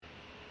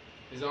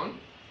Is on?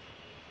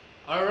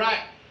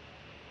 Alright.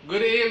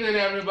 Good evening,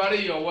 everybody.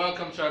 You're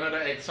welcome to another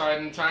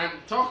exciting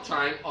talk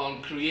time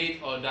on Create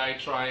or Die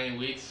Trying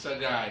with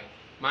Sagai.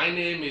 My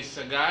name is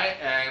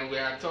Sagai and we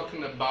are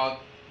talking about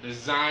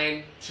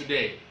design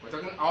today. We're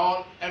talking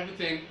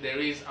everything there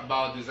is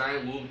about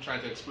design. We'll try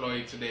to explore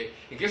it today.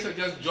 In case you're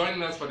just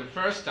joining us for the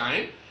first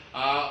time,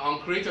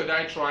 on Create or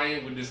Die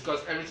Trying, we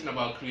discuss everything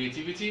about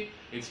creativity,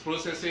 its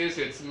processes,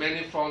 its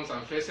many forms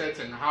and facets,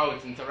 and how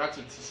it interacts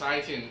with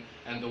society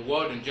and the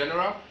world in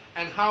general,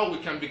 and how we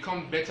can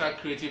become better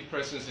creative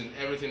persons in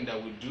everything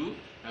that we do,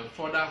 and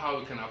further how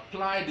we can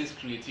apply this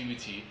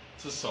creativity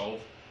to solve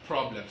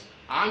problems.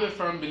 I'm a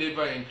firm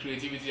believer in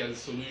creativity as a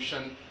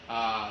solution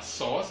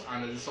source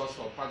and as a source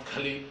for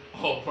practically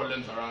all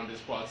problems around this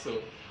part.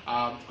 So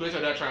Create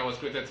or Die Trying was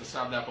created to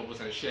serve that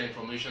purpose and share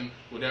information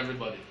with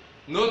everybody.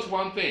 Note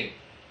one thing,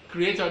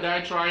 Create or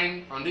Die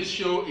Trying, on this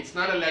show, it's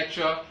not a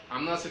lecture.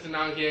 I'm not sitting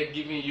down here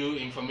giving you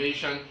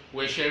information.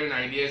 We're sharing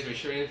ideas, we're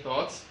sharing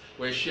thoughts,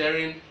 we're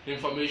sharing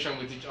information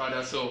with each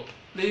other. So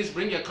please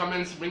bring your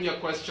comments, bring your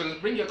questions,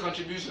 bring your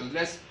contributions.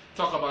 Let's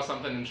talk about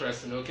something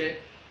interesting, okay?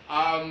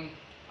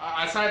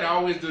 Aside, I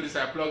always do this,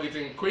 I plug it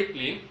in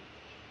quickly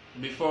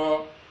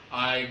before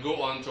I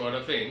go on to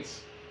other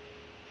things.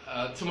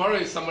 Tomorrow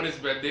is somebody's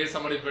birthday,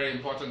 somebody very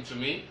important to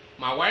me.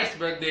 My wife's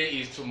birthday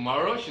is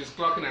tomorrow. She's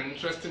clocking an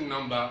interesting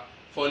number.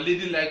 For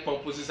ladylike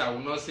purposes, I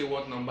will not say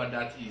what number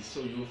that is. So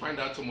you will find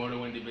out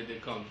tomorrow when the birthday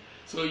comes.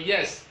 So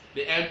yes,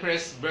 the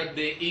Empress'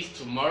 birthday is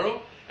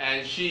tomorrow,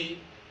 and she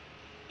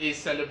is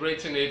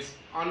celebrating it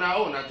on her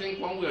own. I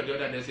think one way or the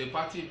other, there's a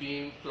party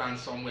being planned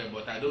somewhere,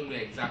 but I don't know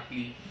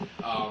exactly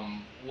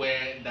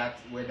where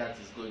that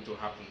is going to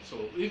happen. So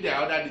if there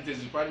are other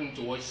details, you probably need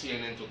to watch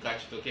CNN to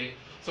catch it, okay?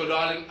 So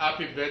darling,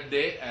 happy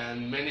birthday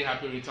and many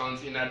happy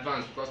returns in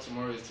advance, because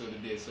tomorrow is still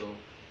the day, so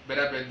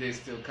better birthday is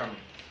still coming.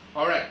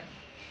 All right.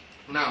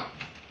 Now,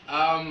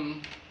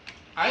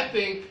 I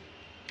think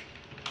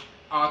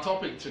our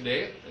topic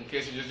today, in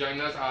case you just joined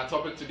us, our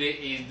topic today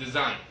is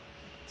design.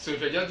 So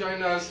if you're just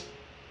joining us,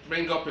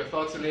 bring up your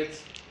thoughts on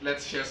it.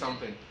 Let's share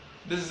something.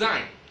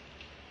 Design.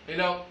 You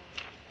know,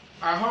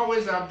 I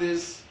always have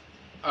this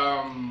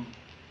thought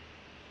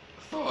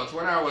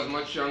when I was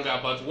much younger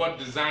about what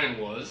design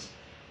was,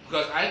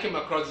 because I came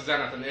across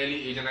design at an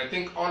early age, and I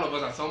think all of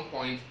us at some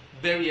point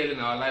very early in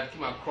our life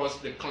came across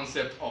the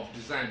concept of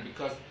design,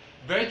 because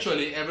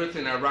virtually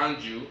everything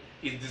around you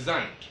is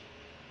designed.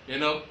 You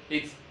know,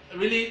 it's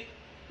really,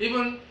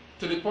 even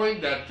to the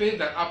point that things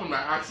that happen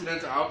by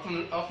accident are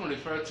often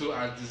referred to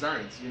as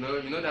designs. You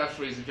know that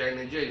phrase, if you're in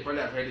Nigeria, you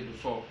probably have heard it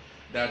before,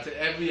 that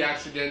every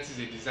accident is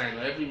a design,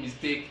 or every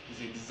mistake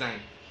is a design.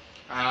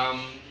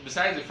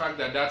 Besides the fact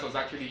that that was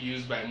actually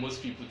used by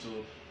most people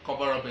to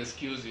cover up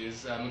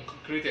excuses,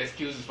 create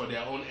excuses for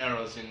their own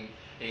errors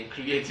in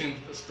creating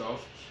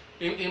stuff.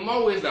 In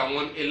more ways than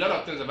one, a lot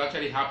of things have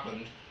actually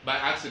happened by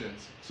accident.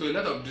 So a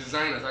lot of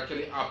design has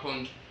actually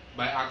happened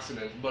by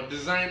accident, but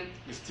design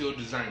is still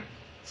design.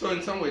 So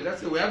in some ways,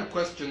 let's say we have a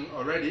question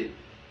already.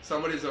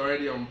 Somebody's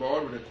already on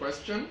board with a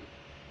question.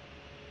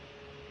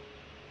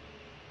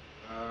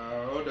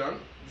 Hold on,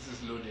 this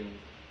is loading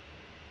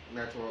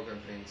network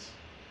and things.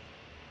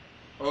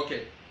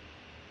 Okay,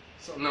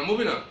 so now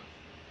moving on.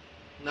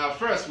 Now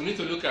first, we need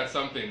to look at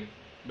something,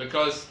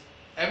 because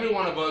every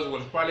one of us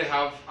will probably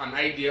have an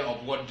idea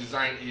of what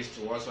design is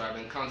to us, or have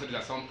encountered it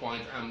at some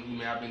point, and we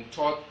may have been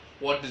taught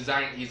what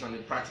design is on a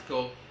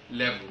practical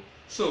level.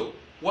 So,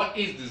 what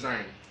is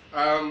design?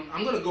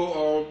 I'm going to go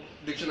all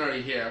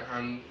dictionary here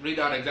and read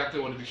out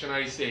exactly what the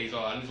dictionary says,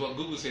 or at least what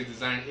Google says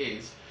design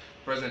is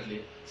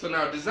presently. So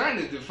now, design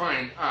is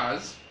defined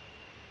as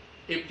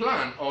a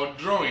plan or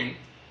drawing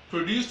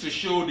produced to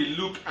show the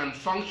look and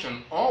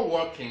function or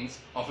workings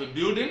of a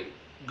building,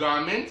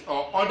 garment,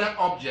 or other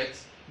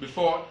objects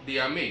before they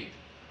are made.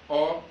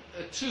 Or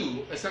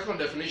a second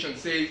definition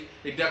says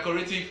a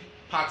decorative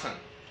pattern,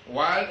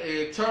 while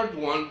a third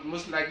one,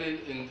 most likely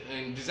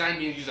in design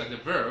being used as a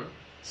verb,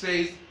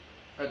 says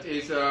that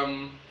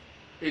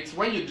it's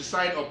when you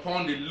decide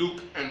upon the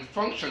look and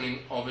functioning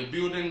of a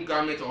building,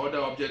 garment, or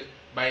other object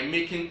by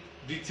making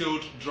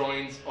detailed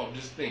drawings of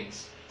these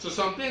things. So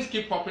some things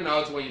keep popping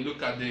out when you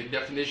look at the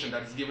definition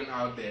that is given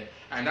out there,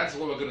 and that's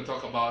what we're going to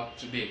talk about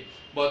today.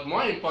 But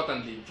more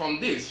importantly, from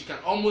this, you can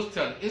almost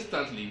tell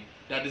instantly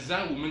that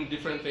design will mean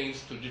different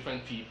things to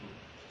different people.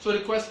 So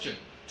the question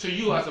to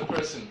you as a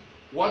person,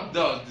 what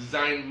does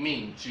design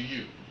mean to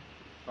you?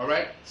 All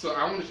right. So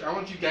I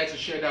want you guys to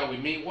share that with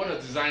me. What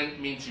does design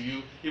mean to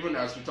you, even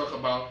as we talk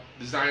about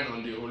design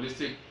on the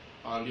holistic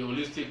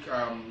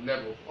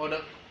level?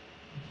 Order.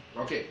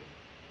 Okay.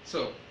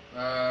 So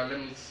let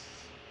me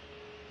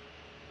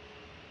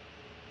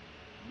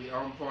be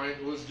on point.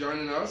 Who's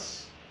joining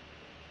us?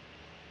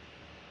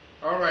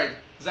 All right,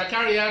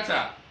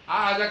 Zakariata.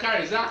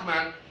 Zakari, Zach,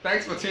 man,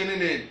 thanks for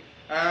tuning in.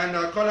 And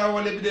Kola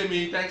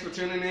Walebidemi, thanks for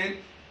tuning in.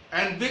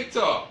 And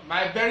Victor,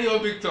 my very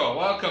own Victor,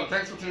 welcome.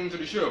 Thanks for tuning to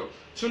the show.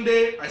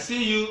 Tunde, I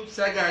see you.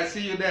 Sega, I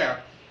see you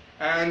there.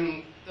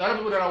 And the other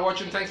people that are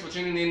watching, thanks for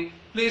tuning in.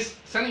 Please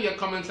send in your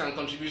comments and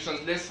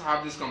contributions. Let's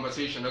have this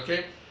conversation,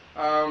 okay?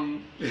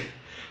 Um,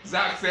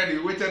 Zach said he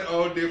waited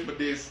all day for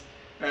this.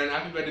 And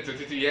happy birthday to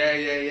Titi.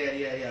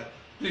 Yeah.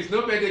 Please,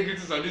 no birthday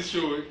greetings on this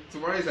show.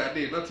 Tomorrow is our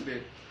day, not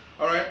today.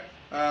 Alright.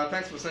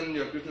 Thanks for sending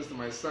your greetings to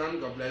my son.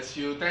 God bless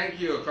you. Thank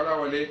you,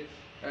 Kalawale.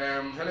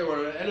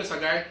 Hello,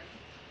 Sagai.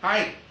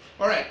 Hi.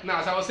 Alright, now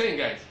as I was saying,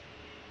 guys,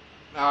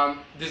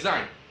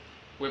 design.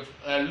 We've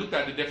looked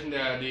at the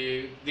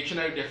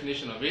dictionary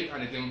definition of it,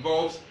 and it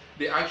involves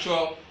the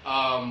actual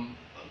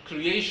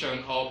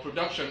creation or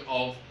production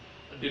of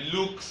the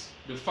looks,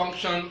 the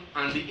function,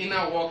 and the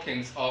inner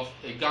workings of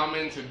a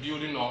garment, a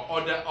building, or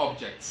other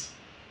objects.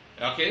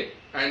 Okay,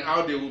 and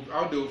how they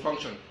will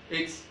function.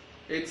 It's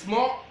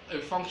more a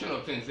function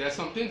of things. There are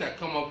some things that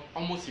come up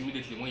almost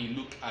immediately when you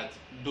look at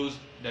those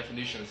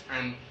definitions,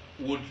 and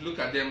we'll look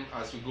at them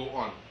as we go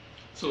on.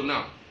 So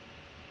now,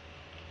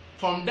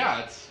 from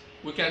that,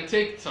 we can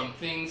take some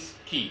things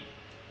key.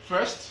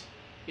 First,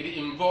 it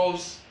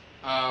involves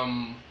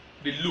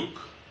the look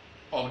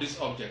of these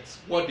objects,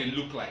 what they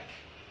look like,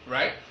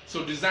 right?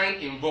 So design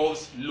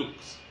involves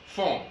looks,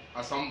 form,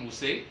 as some will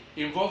say,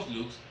 involves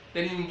looks,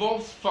 then it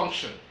involves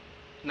function.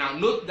 Now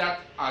note that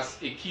as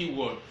a key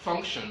word,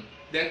 function,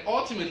 then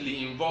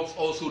ultimately involves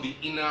also the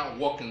inner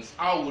workings.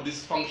 How will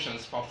these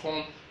functions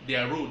perform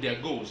their role,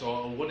 their goals,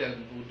 or what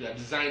they're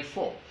designed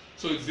for?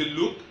 So it's the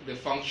look, the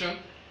function,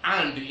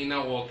 and the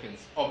inner workings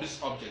of these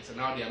objects and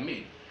how they are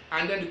made.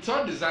 And then the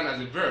third, design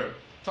as a verb,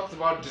 talks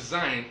about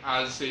design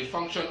as a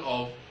function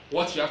of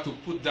what you have to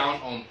put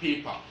down on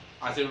paper,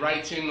 as a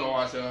writing or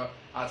as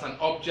an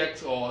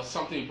object or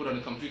something you put on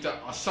the computer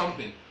or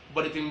something.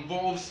 But it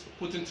involves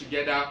putting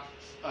together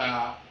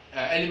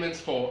elements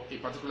for a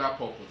particular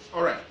purpose.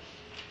 All right,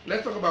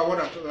 let's talk about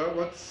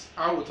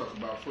I will talk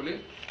about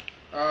fully.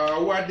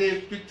 What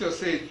Dave Victor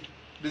says,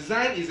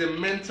 design is a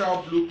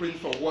mental blueprint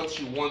for what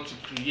you want to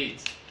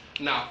create.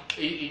 Now,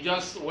 he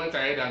just went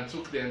ahead and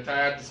took the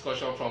entire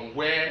discussion from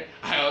where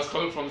I was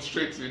coming from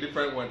straight to a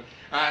different one.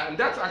 And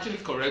that's actually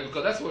correct,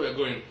 because that's where we're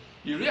going.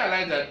 You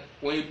realize that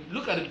when you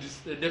look at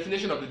the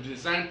definition of the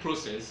design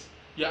process,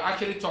 you're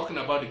actually talking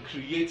about the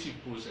creative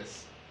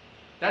process.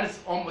 That is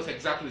almost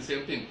exactly the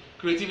same thing.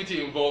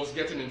 Creativity involves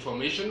getting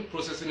information,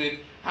 processing it,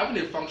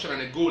 having a function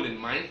and a goal in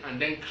mind,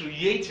 and then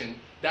creating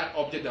that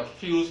object that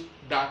fills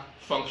that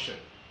function.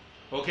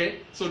 Okay?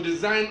 So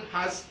design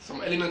has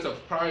some elements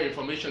of prior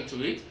information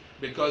to it,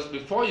 because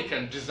before you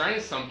can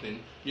design something,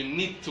 you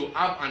need to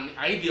have an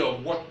idea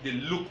of what the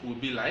look will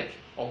be like,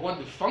 or what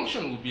the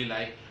function will be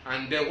like,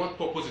 and then what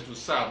purpose it will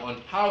serve, and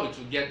how it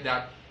will get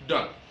that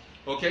done.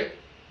 Okay?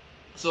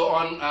 So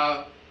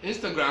on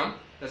Instagram,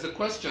 there's a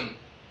question.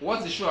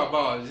 What's the show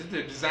about? Is it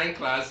a design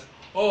class?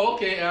 Oh,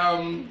 okay,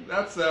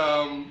 that's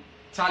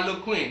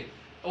Talo Queen.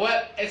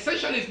 Well,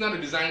 essentially it's not a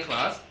design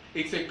class,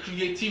 it's a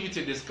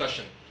creativity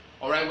discussion.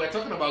 Alright, we're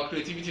talking about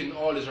creativity in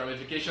all its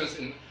ramifications,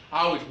 in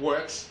how it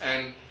works,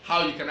 and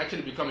how you can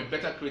actually become a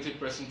better creative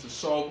person to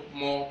solve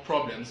more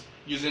problems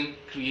using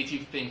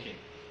creative thinking.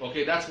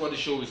 Okay, that's what the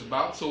show is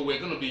about. So we're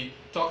going to be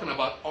talking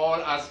about all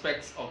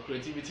aspects of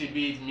creativity,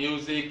 be it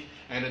music,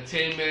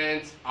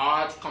 entertainment,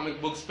 art, comic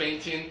books,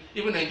 painting,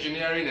 even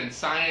engineering and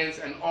science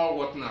and all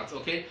whatnot.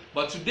 Okay,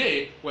 but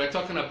today we're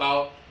talking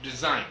about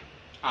design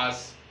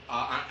as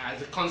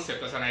a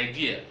concept, as an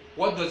idea.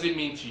 What does it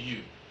mean to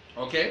you?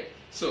 Okay,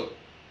 so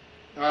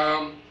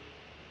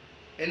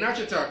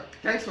Enachita,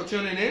 thanks for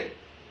tuning in.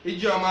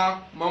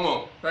 Ijoma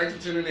Momo, thanks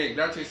for tuning in.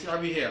 Glad to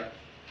have you here.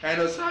 And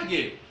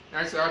Osage,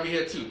 thanks to have you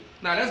here too.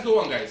 Now let's go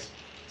on, guys.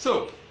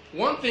 So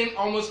one thing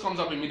almost comes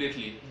up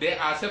immediately. There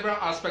are several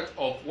aspects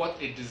of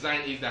what a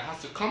design is that has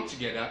to come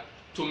together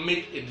to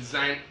make a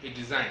design a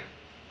design.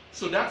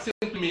 So that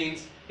simply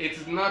means it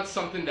is not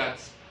something that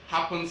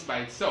happens by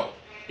itself.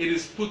 It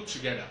is put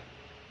together.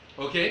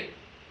 Okay?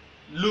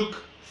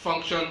 Look,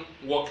 function,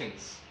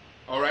 workings.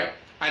 Alright?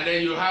 And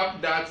then you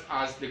have that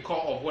as the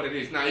core of what it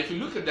is. Now if you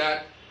look at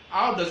that,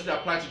 how does it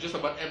apply to just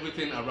about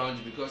everything around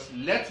you? Because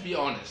let's be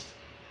honest,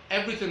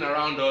 everything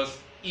around us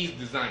is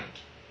designed.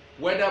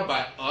 Whether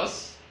by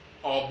us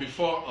or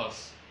before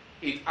us,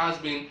 it has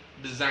been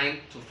designed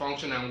to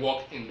function and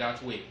work in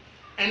that way.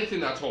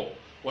 Anything at all,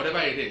 whatever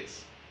it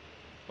is.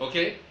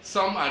 Okay?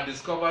 Some are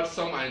discovered,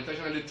 some are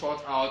intentionally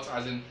thought out,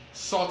 as in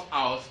sought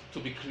out to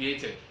be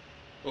created.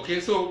 Okay,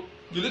 so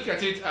you look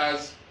at it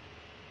as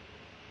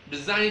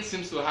design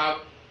seems to have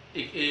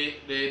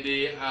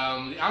the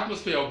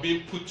atmosphere of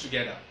being put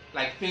together,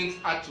 like things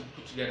are to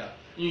put together.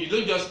 You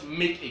don't just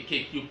make a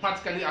cake, you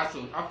practically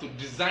have to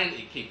design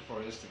a cake,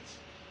 for instance.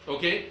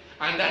 Okay,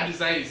 and that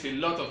design is a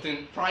lot of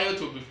things. Prior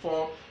to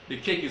before the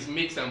cake is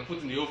mixed and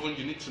put in the oven,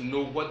 you need to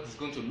know what it's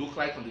going to look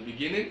like from the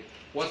beginning.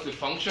 What's the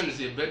function? Is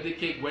it a birthday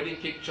cake, wedding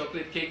cake,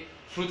 chocolate cake,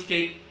 fruit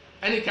cake,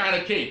 any kind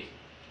of cake,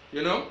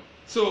 you know?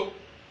 So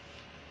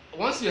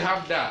once you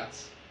have that,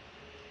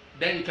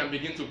 then you can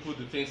begin to put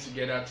the things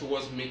together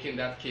towards making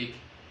that cake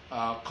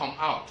come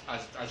out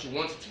as you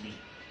want it to be.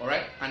 All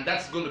right, and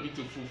that's going to be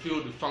to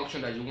fulfill the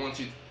function that you want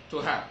it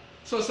to have.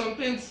 So some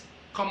things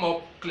come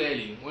up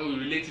clearly when we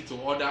relate it to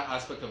other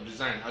aspects of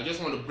design. I just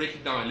want to break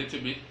it down a little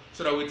bit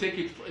so that we take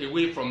it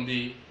away from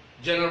the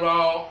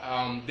general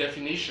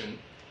definition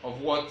of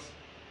what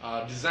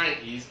design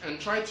is and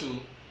try to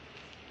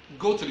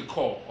go to the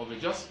core of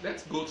it. Just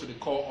let's go to the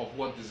core of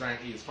what design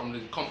is from the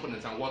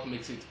components and what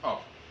makes it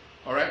up.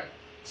 All right.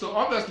 So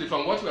obviously,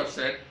 from what we have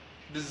said,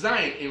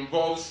 design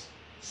involves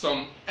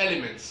some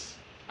elements,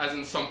 as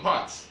in some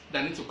parts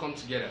that need to come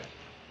together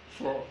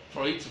for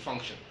it to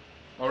function.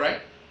 All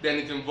right. Then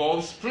it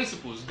involves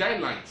principles,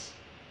 guidelines,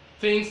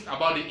 things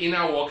about the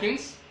inner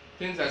workings,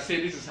 things that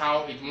say this is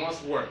how it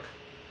must work.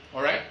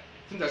 All right.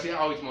 Things that say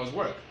how it must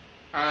work,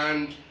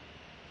 and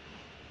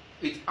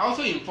it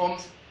also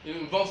involves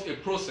a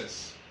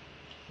process.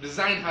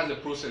 Design has a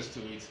process to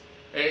it.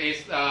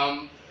 It's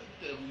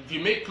if you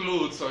make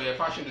clothes or you're a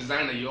fashion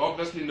designer, you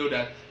obviously know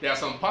that there are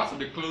some parts of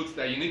the clothes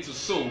that you need to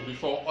sew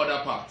before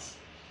other parts.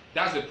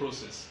 That's the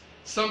process.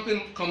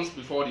 Something comes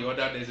before the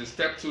other. There's a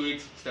step to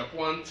it. Step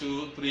 1,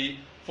 2, 3,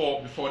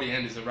 4 before the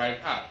end is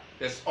arrived at.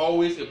 There's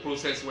always a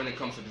process when it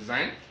comes to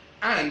design,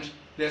 and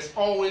there's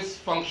always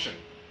function.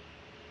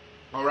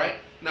 All right.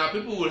 Now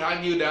people will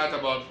argue that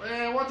about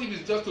what if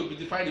it's just to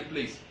beautify the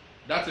place?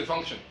 That's a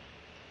function.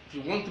 If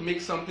you want to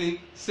make something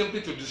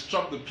simply to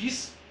disrupt the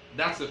piece,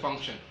 that's a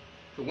function.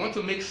 If you want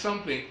to make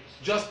something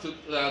just to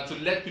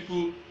let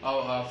people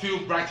feel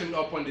brightened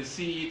up when they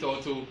see it, or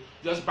to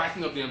just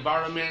brighten up the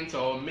environment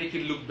or make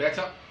it look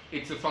better,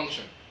 it's a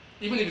function.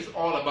 Even if it's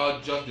all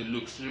about just the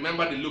looks.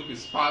 Remember, the look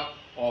is part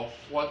of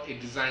what a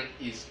design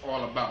is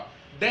all about.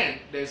 Then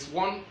there's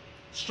one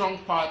strong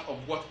part of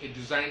what a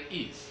design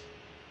is: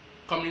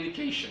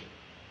 communication.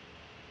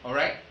 All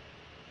right?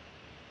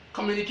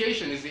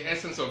 Communication is the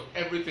essence of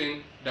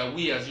everything that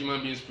we as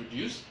human beings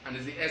produce, and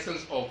is the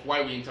essence of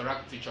why we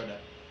interact with each other.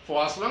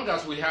 For as long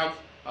as we have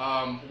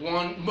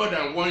more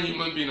than one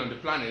human being on the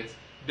planet,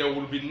 there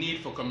will be need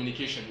for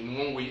communication in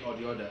one way or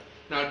the other.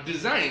 Now,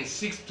 design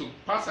seeks to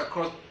pass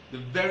across the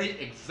very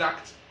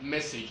exact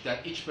message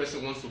that each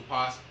person wants to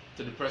pass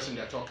to the person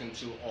they're talking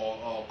to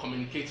or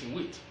communicating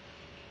with.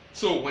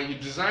 So when you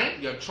design,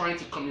 you're trying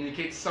to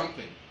communicate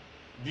something: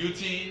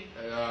 beauty,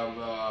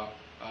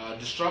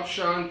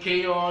 disruption,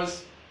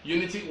 chaos,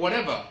 unity,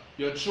 whatever.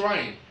 You're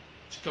trying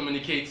to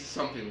communicate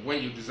something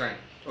when you design.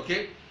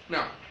 Okay?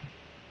 Now,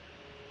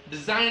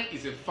 design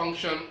is a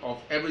function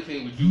of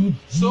everything we do,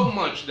 so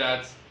much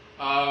that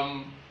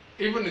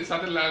even in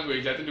certain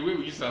language, I think the way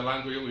we use our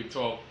language when we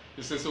talk,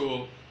 you say,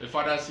 so the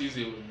father sees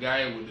a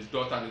guy with his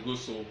daughter and he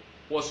goes, so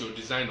what's your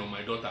design on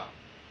my daughter?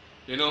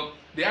 You know,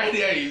 the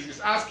idea is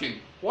asking,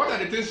 what are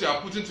the things you are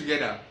putting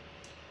together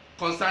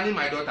concerning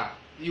my daughter?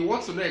 He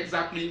wants to know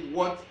exactly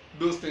what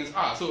those things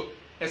are. So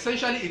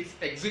essentially, it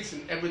exists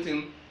in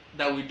everything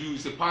that we do.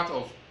 It's a part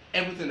of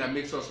everything that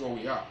makes us what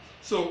we are.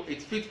 So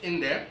it fits in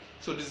there.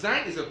 So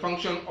design is a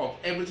function of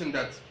everything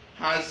that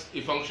has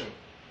a function.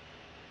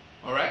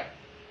 All right?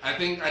 I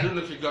don't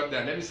know if you got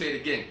that. Let me say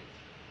it again.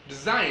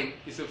 Design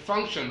is a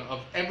function of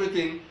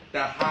everything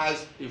that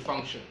has a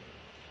function.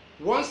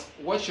 Once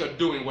what you're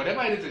doing,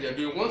 whatever it is that you're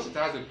doing, once it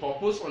has a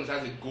purpose, once it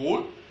has a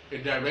goal, a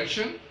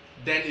direction,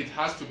 then it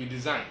has to be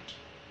designed.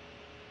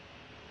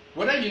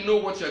 Whether you know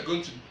what you're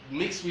going to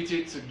mix with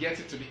it to get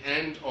it to the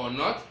end or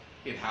not,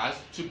 it has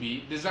to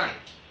be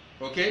designed.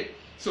 Okay?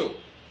 So,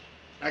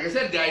 like I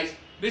said, guys,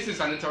 this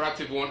is an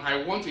interactive one.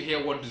 I want to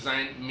hear what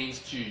design means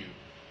to you.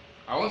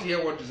 I want to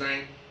hear what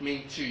design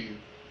means to you.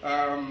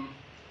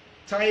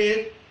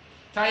 Taye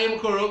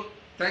Mukoro,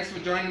 thanks for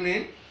joining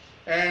in.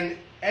 And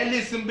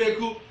Ellis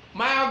Mbeku,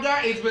 my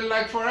Oga, it's been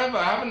like forever,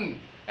 haven't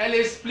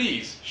Ellis,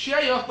 please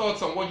share your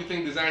thoughts on what you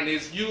think design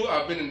is. You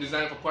have been in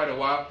design for quite a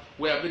while.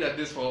 We have been at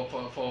this for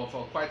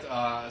quite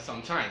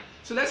some time.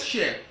 So let's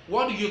share.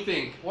 What do you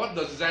think? What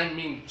does design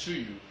mean to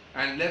you?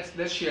 And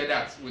let's share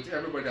that with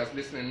everybody that's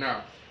listening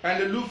now.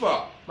 And the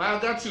Lufa, my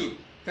Oga too,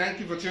 thank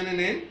you for tuning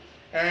in.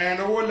 And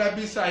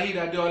Owolabi Sahid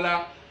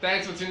Adeola,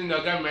 thanks for tuning in,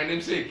 Oga, my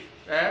namesake.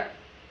 Fedo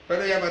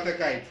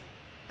Yabatakite.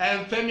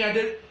 And Femi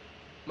Ade,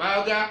 my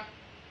Oga.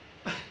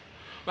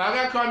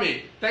 Maga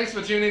Kwame, thanks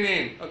for tuning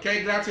in.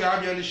 Okay, glad to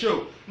have you on the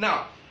show.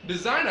 Now,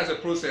 design as a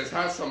process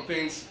has some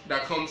things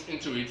that comes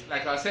into it.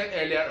 Like I said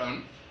earlier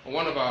on,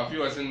 one of our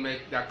viewers didn't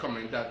make that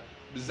comment that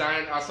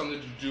design has something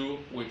to do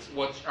with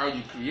how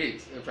you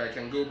create. If I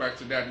can go back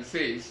to that, it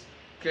says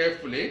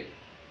carefully.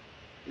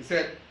 It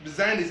said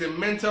design is a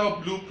mental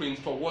blueprint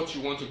for what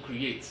you want to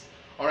create.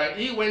 All right,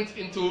 he went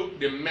into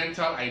the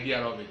mental idea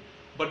of it,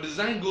 but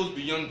design goes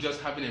beyond just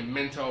having a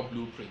mental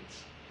blueprint.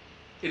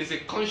 It is a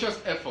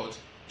conscious effort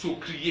to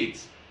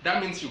create.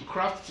 That means you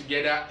craft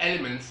together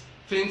elements,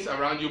 things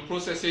around you,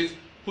 processes,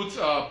 put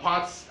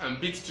parts and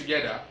bits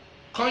together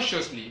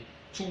consciously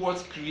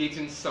towards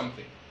creating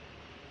something.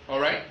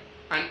 All right?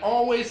 And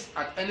always,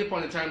 at any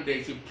point in time, there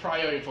is a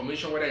prior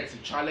information, whether it's a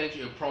challenge,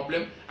 a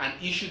problem, an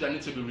issue that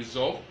needs to be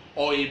resolved,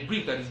 or a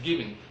brief that is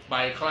given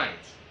by a client.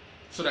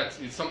 So that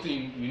it's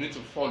something you need to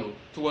follow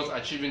towards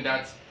achieving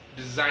that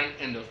design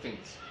end of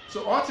things.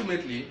 So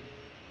ultimately,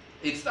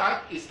 it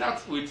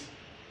starts with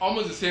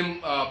almost the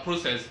same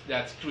process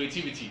that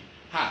creativity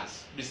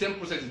has. The same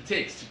process it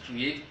takes to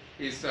create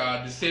is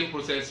the same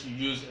process you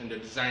use in the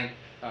design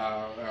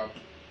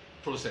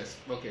process.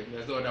 Okay,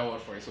 there's no other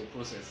word for it, so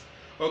process.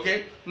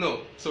 Okay,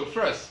 no, so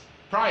first,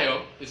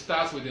 prior, it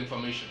starts with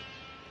information.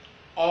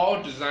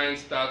 All design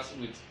starts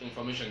with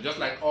information, just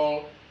like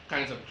all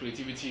kinds of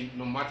creativity.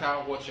 No matter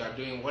what you are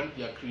doing, when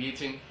you are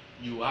creating,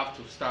 you have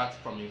to start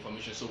from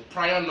information. So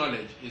prior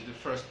knowledge is the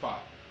first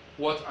part.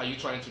 What are you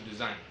trying to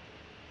design?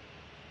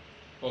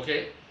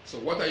 Okay, so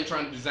what are you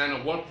trying to design,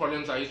 or what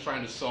problems are you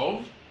trying to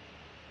solve?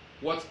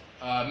 What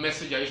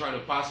message are you trying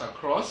to pass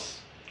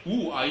across?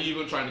 Who are you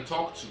even trying to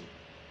talk to?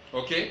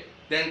 Okay,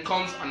 then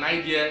comes an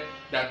idea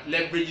that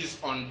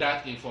leverages on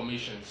that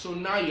information. So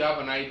now you have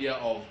an idea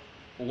of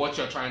what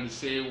you're trying to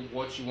say,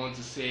 what you want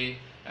to say,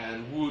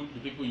 and who the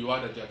people you are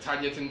that you're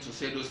targeting to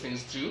say those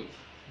things to.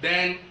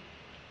 Then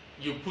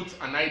you put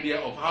an idea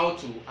of how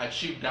to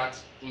achieve that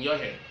in your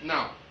head.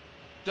 Now,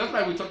 just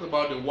like we talked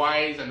about the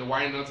whys and the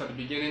why nots at the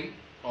beginning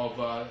of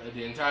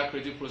the entire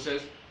creative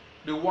process,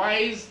 the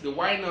whys, the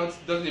why nots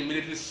doesn't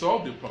immediately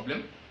solve the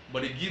problem,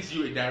 but it gives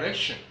you a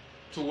direction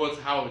towards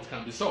how it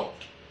can be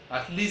solved.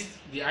 At least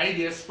the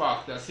idea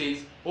spark that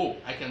says, oh,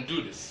 I can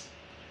do this.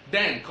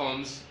 Then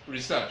comes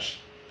research.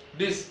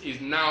 This is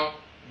now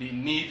the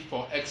need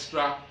for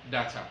extra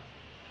data.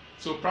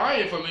 So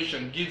prior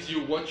information gives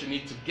you what you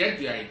need to get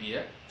the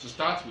idea to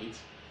start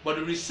with, but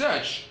the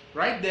research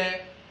right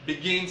there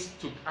begins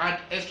to add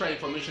extra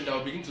information that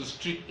will begin to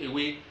strip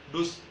away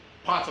those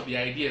parts of the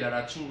idea that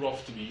are too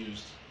rough to be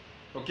used.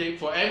 Okay,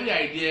 for every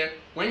idea,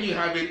 when you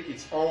have it,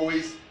 it's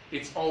always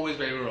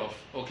very rough.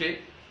 Okay,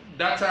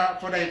 data,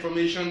 further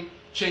information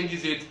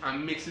changes it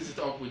and mixes it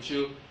up with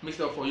you,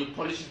 mixes it up for you,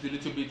 polishes it a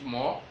little bit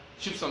more,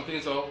 chips some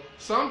things off.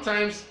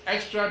 Sometimes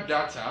extra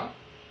data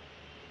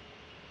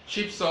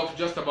chips off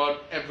just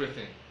about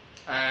everything,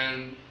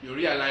 and you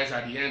realize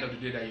at the end of the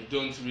day that you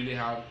don't really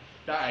have,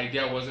 that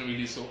idea wasn't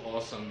really so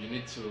awesome. You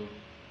need to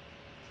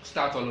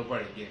start all over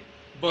again.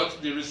 But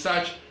the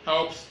research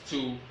helps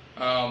to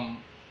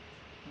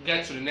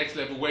get to the next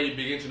level, where you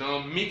begin to now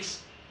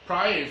mix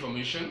prior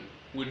information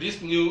with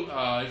this new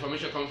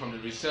information coming from the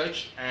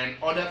research and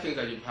other things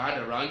that you've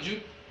had around you,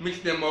 mix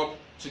them up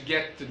to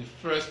get to the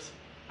first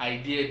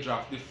idea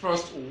draft, the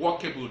first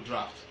workable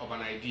draft of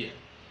an idea.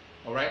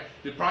 All right,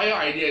 the prior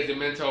idea is the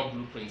mental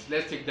blueprint.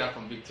 Let's take that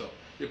from Victor.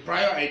 The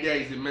prior idea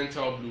is the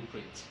mental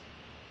blueprint.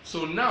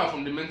 So now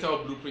from the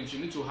mental blueprint, you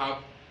need to have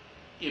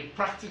a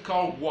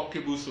practical,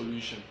 workable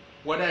solution.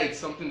 Whether it's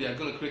something they are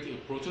going to create a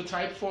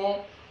prototype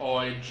for,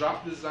 or a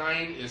draft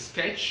design, a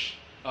sketch,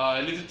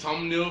 a little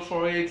thumbnail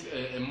for it,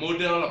 a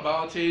model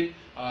about it,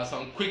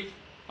 some quick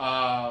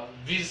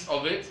viz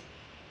of it.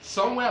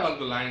 Somewhere along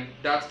the line,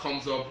 that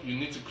comes up, you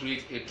need to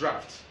create a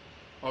draft.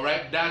 All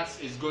right, that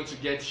is going to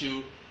get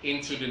you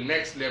into the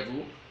next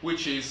level,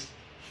 which is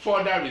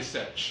further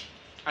research.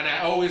 And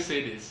I always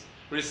say this,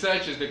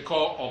 research is the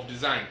core of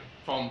design,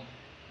 from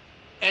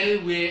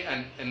anywhere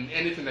and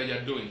anything that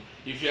you're doing.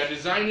 If you're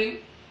designing,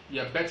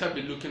 you better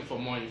be looking for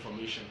more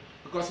information,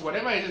 because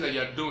whatever it is that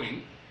you're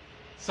doing,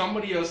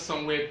 somebody else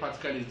somewhere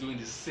practically is doing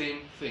the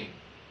same thing.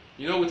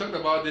 You know, we talked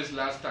about this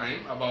last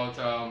time about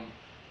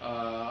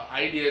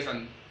ideas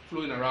and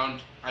flowing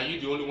around. Are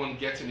you the only one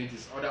getting it?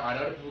 Are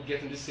other people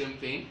getting the same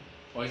thing,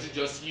 or is it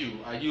just you?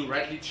 Are you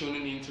rightly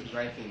tuning into the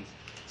right things?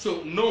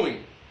 So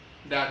knowing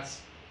that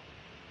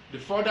the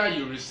further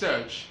you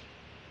research,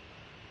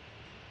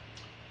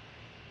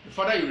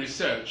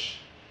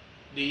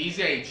 the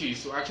easier it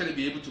is to actually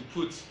be able to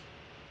put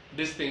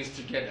these things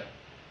together.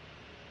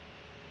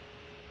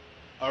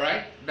 All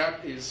right,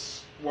 that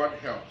is what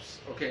helps.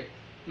 Okay,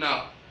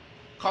 now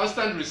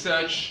constant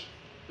research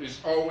is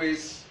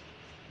always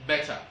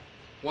better.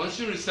 Once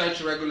you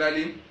research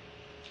regularly,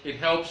 it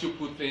helps you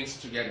put things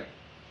together.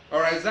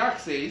 All right, Zach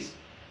says,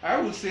 I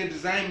would say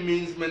design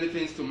means many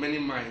things to many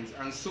minds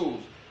and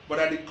souls, but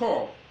at the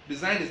core,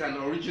 design is an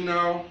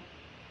original,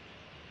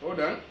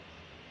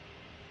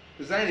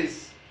 design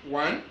is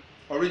one,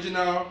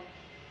 original,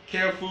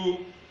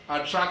 careful,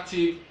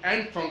 attractive,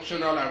 and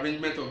functional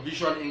arrangement of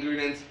visual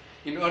ingredients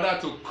in order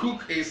to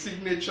cook a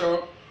signature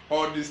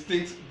or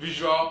distinct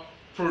visual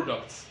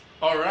product.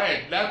 All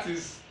right, that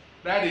is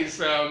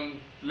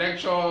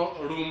lecture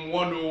room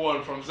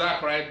 101 from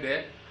Zach right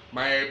there,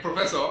 my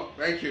professor.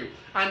 Thank you.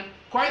 And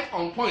quite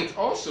on point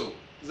also,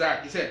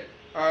 Zach, he said,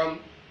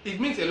 it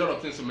means a lot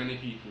of things to many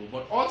people,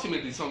 but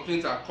ultimately some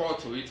things are core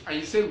to it. And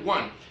you said,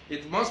 one,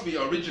 it must be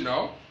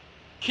original,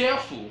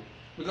 careful,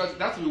 because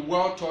that's to be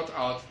well thought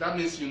out. That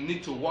means you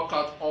need to work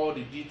out all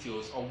the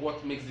details of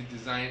what makes the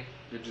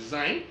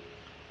design.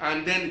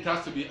 And then it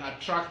has to be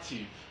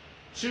attractive.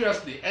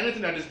 Seriously,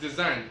 anything that is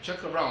designed,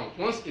 check around.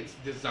 Once it's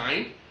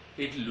designed,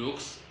 it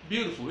looks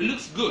beautiful. It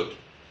looks good,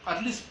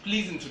 at least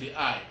pleasing to the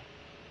eye.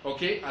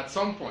 Okay, at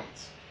some point,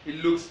 it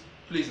looks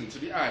pleasing to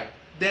the eye.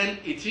 Then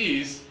it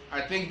is,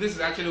 I think this is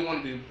actually one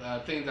of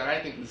the things that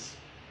I think is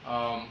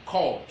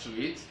core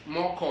to it,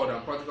 more core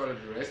than practical than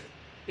the rest.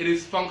 It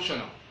is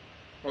functional.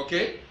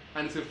 Okay,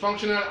 and it's a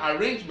functional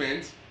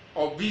arrangement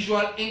of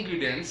visual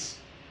ingredients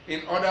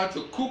in order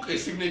to cook a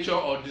signature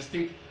or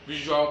distinct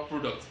visual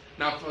product.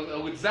 Now,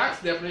 with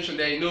Zach's definition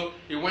there, you know,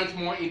 it went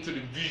more into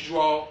the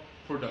visual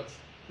product.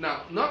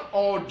 Now, not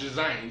all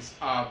designs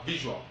are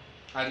visual,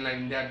 and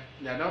like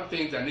they're not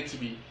things that need to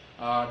be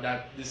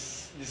that the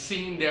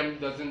seeing them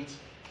doesn't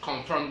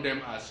confirm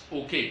them as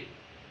okay.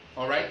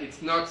 All right,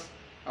 it's not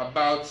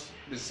about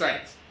the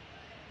sight.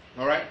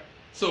 All right,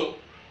 so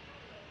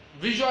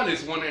visual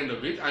is one end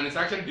of it, and it's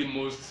actually the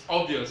most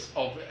obvious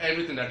of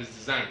everything that is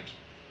designed,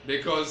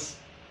 because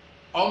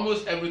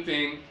almost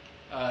everything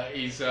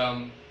is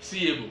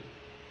seeable.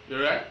 All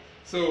right,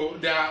 so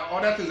there are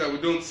other things that we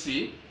don't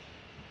see.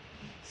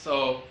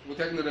 So we'll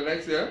take note of the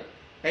next there.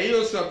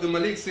 Ayos Abdul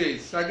Malik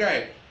says,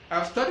 Sagai,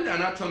 I've studied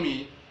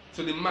anatomy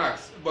to the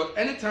max, but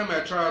anytime I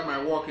try out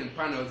my work in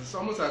panels, it's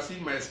almost as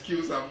if my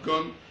skills have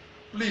gone.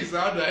 Please,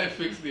 how do I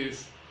fix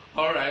this?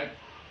 All right.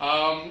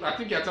 I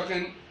think you're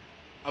talking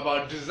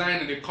about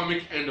design in the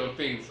comic end of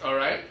things. All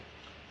right.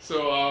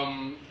 So,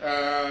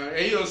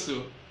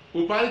 Ayosu,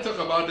 we'll probably talk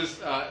about this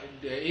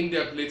in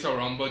depth later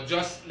on, but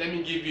just let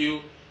me give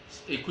you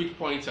a quick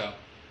pointer.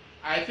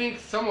 I think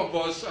some of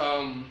us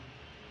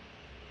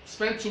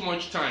spend too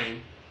much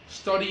time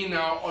studying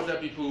how other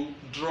people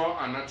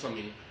draw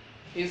anatomy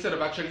instead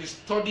of actually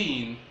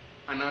studying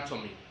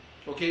anatomy.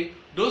 Okay,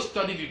 don't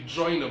study the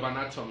drawing of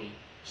anatomy,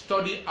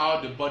 study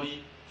how the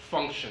body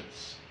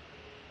functions.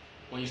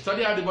 When you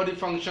study how the body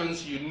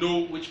functions, you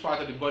know which part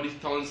of the body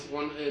turns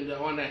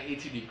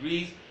 180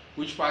 degrees,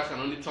 which part can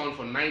only turn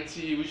for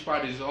 90, which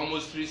part is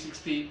almost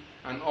 360,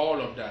 and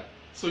all of that.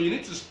 So you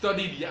need to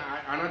study the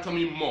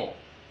anatomy more.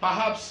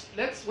 Perhaps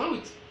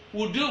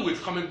we'll deal with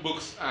comic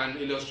books and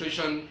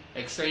illustration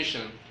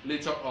extension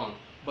later on.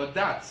 But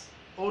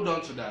hold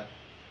on to that.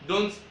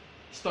 Don't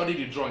study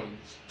the drawing,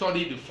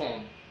 study the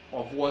form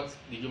of what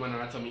the human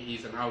anatomy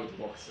is and how it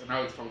works and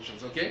how it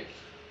functions, okay?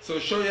 So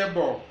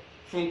Shoyebo,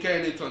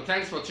 Funke Newton,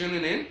 thanks for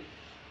tuning in.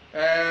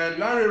 And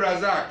Larry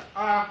Razak,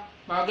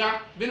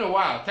 Maga, been a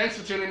while, thanks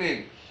for tuning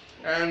in.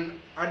 And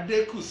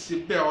Adeku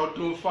Sibe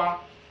Odunfa,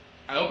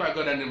 I hope I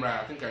got that name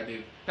right, I think I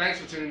did. Thanks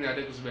for tuning in,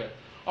 Adeku Sibe.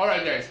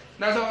 Alright guys,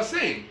 now as I was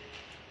saying,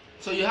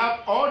 so you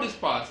have all these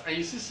parts and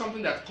you see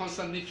something that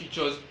constantly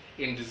features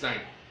in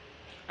design.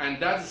 And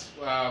that's,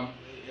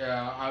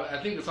 I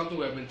think it's something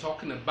we've been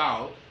talking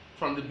about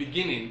from the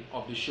beginning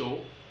of the show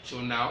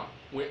till now.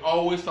 We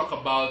always talk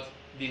about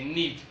the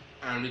need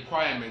and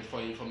requirement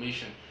for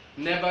information.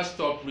 Never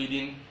stop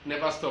reading,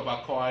 never stop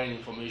acquiring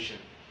information.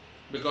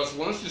 Because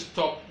once you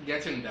stop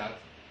getting that,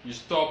 you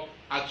stop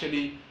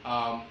actually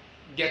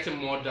getting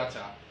more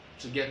data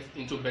to get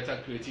into better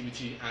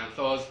creativity and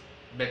thus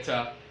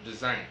better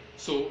design.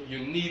 So you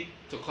need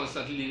to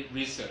constantly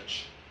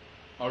research.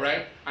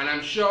 Alright? And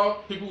I'm sure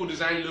people who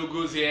design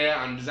logos here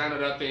and design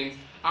other things,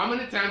 how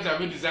many times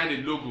have you designed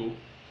a logo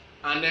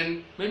and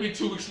then maybe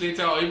 2 weeks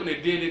later or even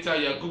a day later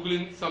you're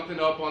googling something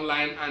up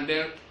online and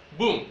then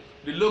boom,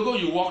 the logo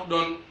you worked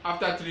on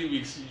after 3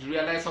 weeks, you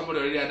realize somebody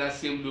already had that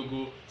same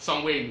logo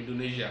somewhere in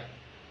Indonesia.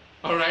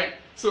 Alright?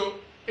 So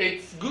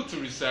it's good to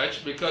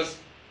research because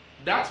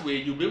that way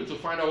you'll be able to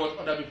find out what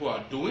other people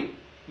are doing,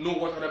 know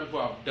what other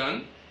people have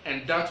done,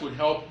 and that will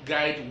help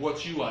guide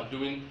what you are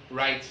doing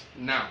right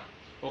now.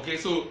 Okay,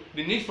 so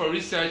the need for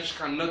research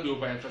cannot be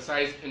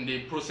overemphasized in the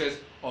process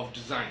of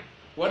design.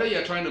 Whether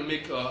you're trying to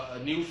make a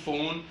new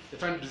phone, you're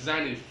trying to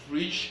design a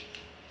fridge,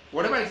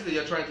 whatever it is that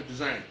you're trying to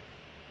design,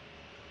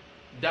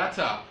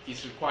 data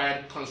is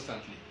required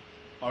constantly.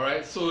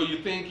 Alright, so you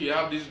think you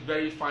have this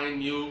very fine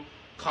new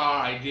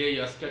car idea,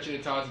 you're sketching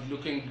it out, it's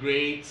looking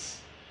great,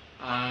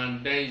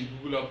 and then you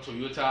Google up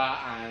Toyota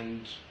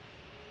and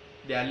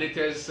their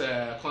latest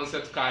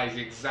concept car is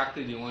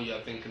exactly the one you're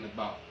thinking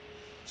about.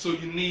 So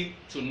you need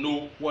to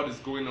know what is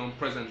going on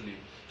presently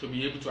to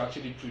be able to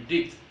actually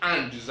predict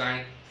and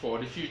design for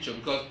the future,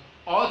 because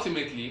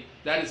ultimately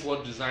that is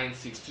what design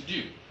seeks to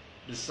do.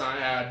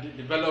 Design,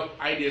 develop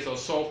ideas or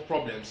solve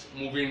problems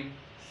moving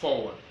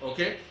forward.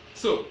 Okay,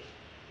 so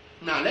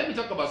now let me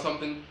talk about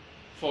something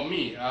for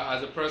me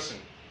as a person,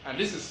 and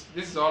this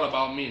is all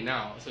about me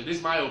now. So this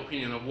is my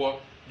opinion of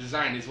what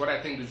design is, what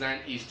I think design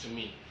is to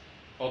me.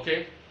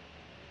 Okay,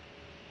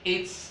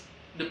 it's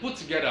the put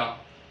together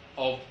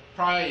of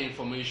prior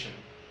information,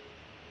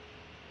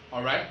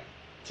 all right,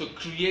 to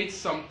create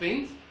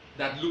something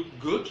that look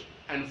good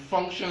and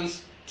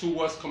functions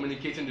towards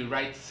communicating the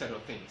right set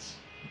of things.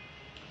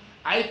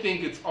 I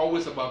think it's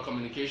always about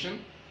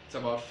communication, it's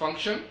about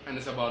function, and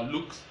it's about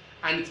looks,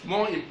 and it's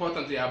more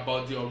importantly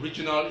about the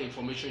original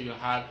information you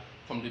had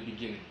from the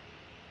beginning.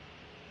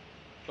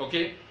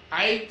 Okay,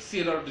 I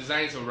see a lot of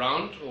designs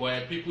around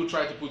where people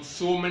try to put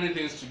so many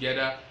things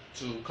together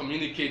to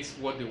communicate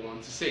what they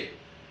want to say,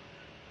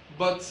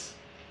 but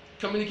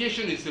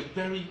communication is a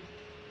very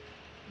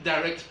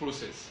direct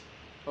process.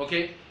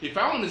 Okay, if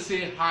I want to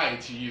say hi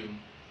to you,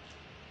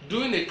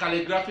 doing a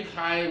calligraphic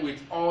hi with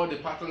all the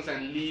patterns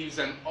and leaves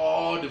and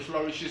all the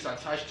flourishes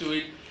attached to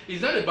it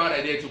is not a bad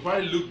idea. It will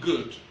probably look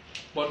good,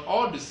 but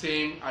all the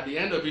same, at the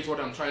end of it, what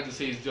I'm trying to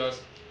say is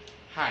just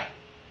hi.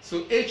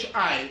 So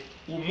HI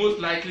will most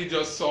likely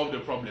just solve the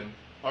problem.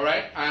 All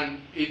right, and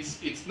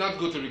it's not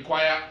going to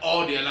require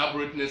all the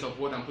elaborateness of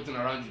what I'm putting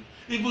around you,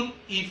 even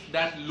if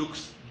that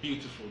looks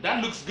beautiful,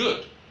 that looks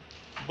good,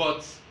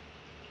 but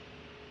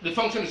the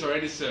function is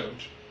already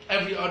served.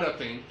 Every other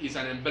thing is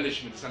an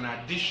embellishment, it's an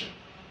addition.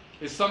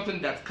 It's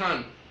something that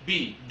can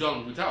be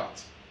done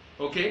without.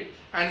 Okay?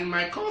 And in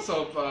my course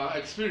of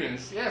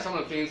experience, here are some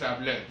of the things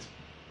I've learned.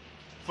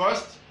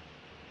 First,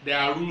 there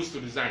are rules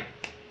to design.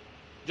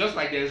 Just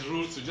like there's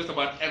rules to just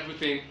about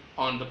everything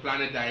on the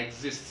planet that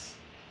exists,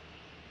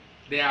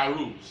 there are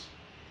rules.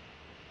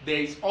 There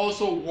is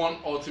also one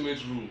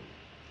ultimate rule,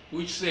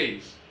 which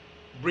says,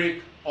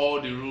 break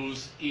all the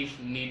rules if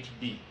need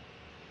be.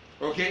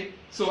 Okay?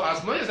 So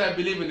as much as I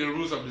believe in the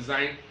rules of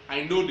design,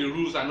 I know the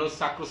rules are not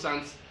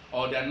sacrosanct,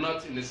 or they are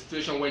not in a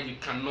situation where you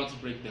cannot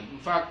break them. In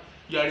fact,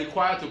 you are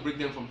required to break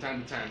them from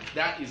time to time.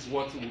 That is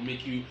what will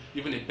make you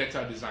even a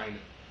better designer.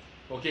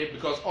 Okay?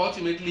 Because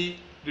ultimately,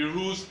 the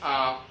rules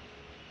are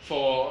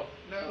for,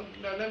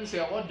 let me say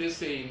what they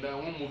say in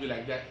one movie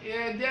like that.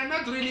 Yeah, they are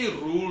not really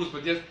rules,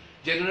 but just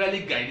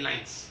generally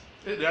guidelines.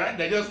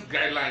 They're just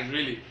guidelines,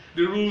 really.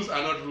 The rules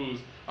are not rules.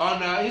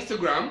 On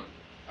Instagram,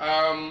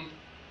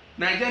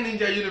 Nigerian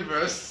Ninja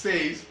Universe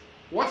says,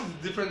 what is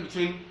the difference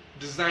between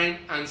design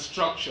and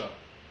structure?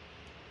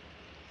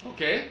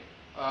 Okay,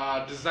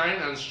 design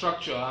and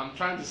structure. I'm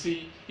trying to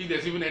see if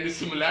there's even any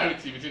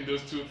similarity between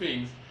those two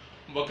things,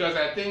 because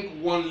I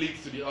think one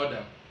leads to the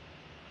other.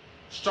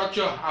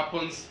 Structure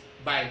happens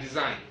by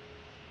design.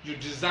 You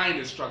design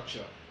a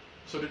structure.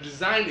 So the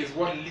design is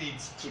what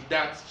leads to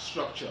that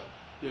structure.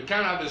 You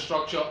can't have the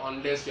structure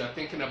unless you are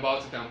thinking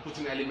about it and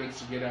putting elements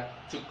together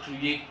to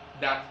create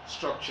that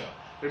structure.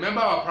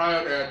 Remember our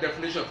prior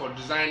definition for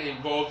design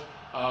involved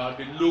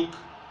the look,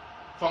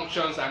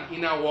 functions, and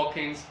inner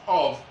workings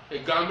of a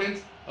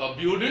garment, a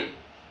building.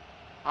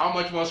 How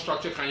much more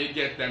structure can you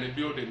get than a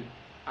building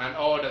and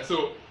all that?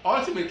 So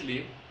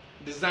ultimately,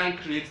 design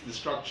creates the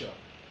structure.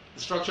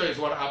 The structure is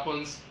what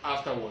happens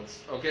afterwards.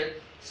 Okay?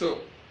 So,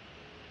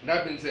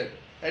 that being said,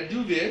 a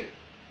duvet,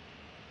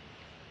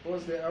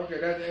 what's the, okay,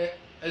 that's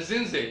a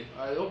Zinze.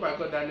 I hope I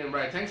got that name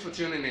right. Thanks for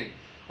tuning in.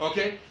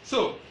 Okay?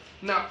 So,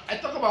 now, I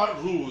talk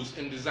about rules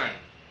in design.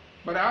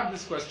 But I have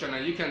this question,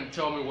 and you can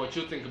tell me what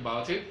you think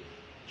about it.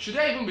 Should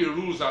there even be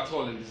rules at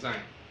all in design?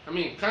 I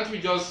mean, can't we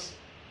just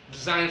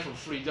design for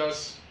free?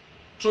 Just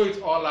throw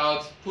it all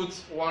out, put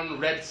one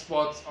red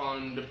spot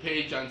on the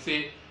page and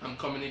say, I'm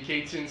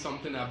communicating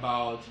something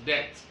about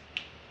death,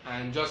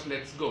 and just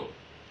let's go.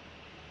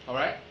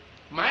 Alright?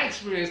 My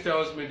experience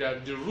tells me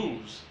that the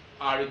rules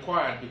are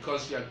required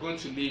because you are going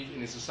to live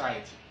in a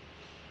society.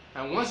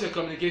 And once you're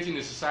communicating in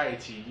a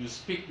society, you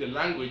speak the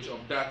language of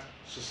that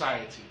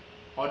society.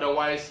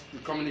 Otherwise, the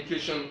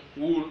communication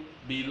will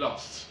be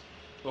lost.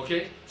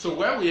 Okay? So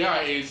where we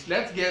are is,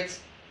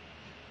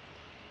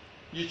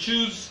 you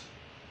choose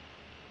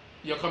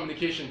your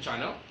communication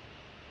channel,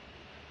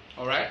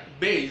 all right,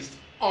 based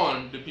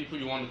on the people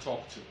you want to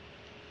talk to.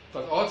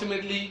 Because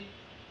ultimately,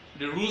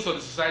 the rules of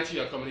the society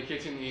you are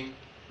communicating in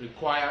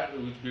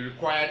would be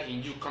required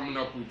in you coming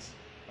up with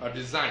a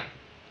design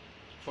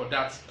for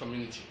that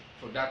community,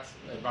 for that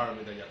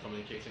environment that you are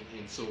communicating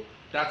in. So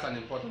that's an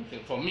important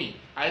thing. For me,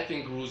 I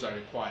think rules are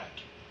required.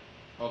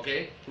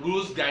 Okay?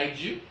 Rules guide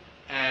you,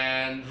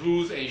 and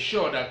rules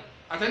ensure that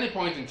at any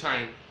point in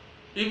time,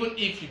 even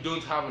if you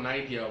don't have an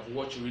idea of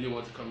what you really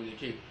want to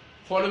communicate,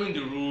 following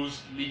the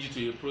rules leads you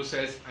to a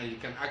process, and you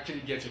can actually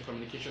get your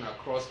communication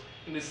across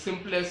in the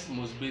simplest,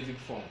 most basic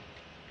form.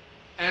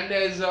 And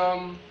there's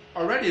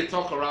already a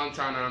talk around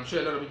town, and I'm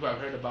sure a lot of people have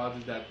heard about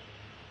it, that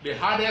the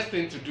hardest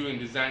thing to do in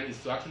design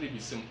is to actually be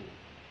simple.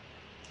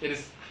 It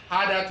is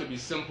harder to be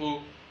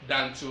simple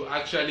than to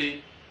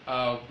actually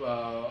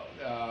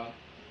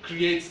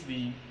create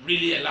the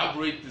really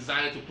elaborate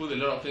design to put a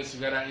lot of things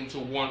together into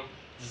one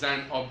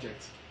design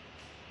object.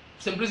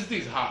 Simplicity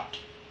is hard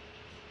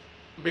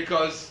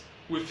because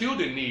we feel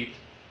the need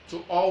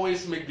to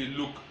always make the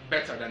look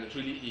better than it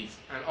really is,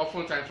 and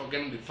oftentimes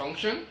forgetting the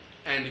function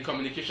and the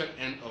communication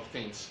end of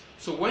things.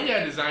 So when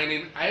you're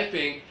designing, I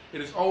think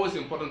it is always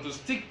important to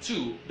stick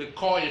to the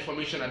core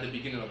information at the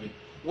beginning of it.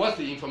 What's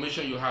the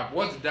information you have?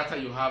 What's the data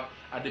you have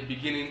at the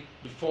beginning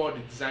before the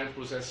design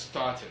process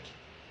started?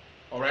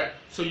 Alright?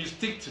 So you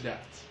stick to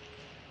that.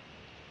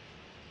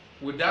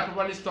 With that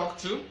properly stuck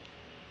to,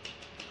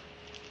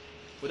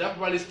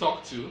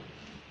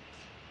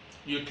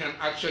 you can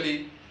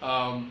actually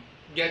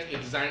get a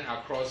design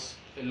across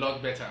a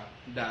lot better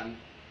than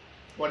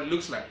what it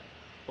looks like.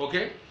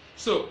 Okay?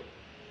 So,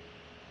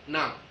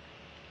 now,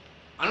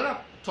 another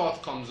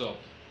thought comes up.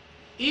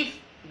 If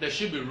there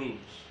should be rules,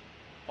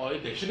 or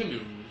if there shouldn't be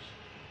rules,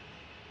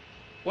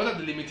 what are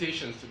the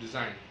limitations to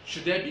design?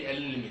 Should there be any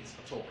limits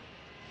at all?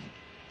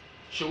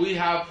 Should we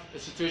have a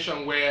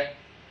situation where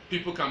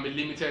people can be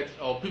limited,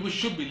 or people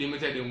should be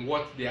limited in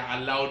what they are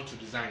allowed to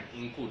design,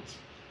 in quotes,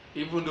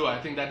 even though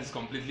I think that is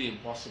completely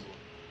impossible.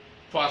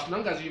 For as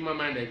long as the human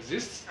mind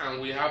exists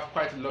and we have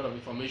quite a lot of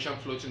information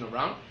floating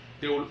around,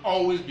 there will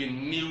always be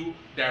new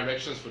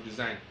directions for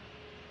design.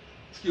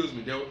 Excuse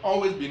me, there will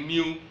always be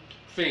new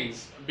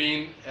things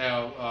being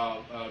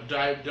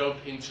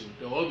delved into.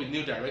 There will be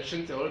new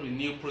directions, there will be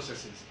new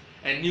processes,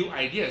 and new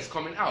ideas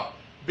coming out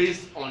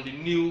based on the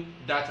new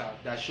data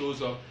that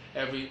shows up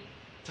every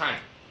time.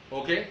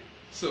 Okay?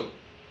 So,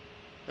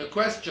 a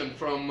question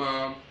from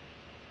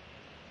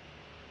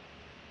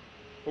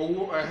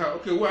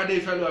okay, who are they,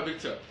 fellow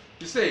Victor?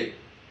 You say,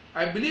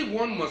 I believe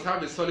one must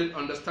have a solid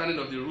understanding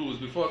of the rules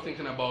before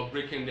thinking about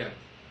breaking them.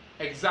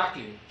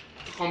 Exactly.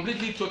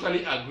 Completely,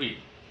 totally agree.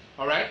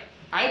 Alright?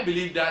 I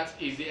believe that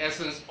is the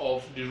essence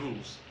of the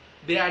rules.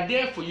 They are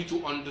there for you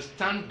to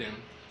understand them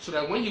so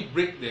that when you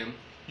break them,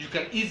 you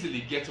can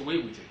easily get away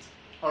with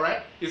it.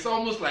 Alright? It's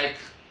almost like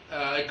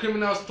a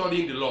criminal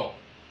studying the law.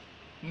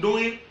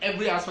 Knowing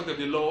every aspect of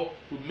the law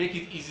would make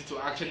it easy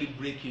to actually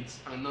break it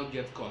and not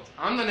get caught.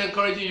 I'm not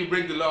encouraging you to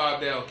break the law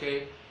out there,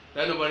 okay?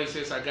 Let nobody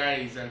say a guy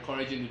is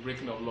encouraging the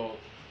breaking of law.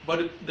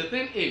 But the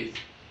thing is,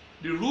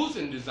 the rules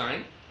in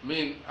design, I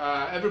mean,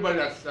 everybody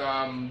that's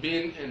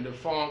been in the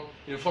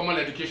formal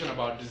education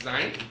about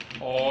design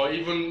or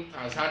even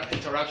has had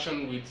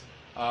interaction with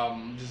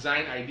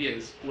design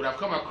ideas would have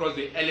come across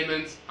the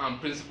elements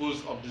and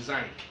principles of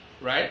design,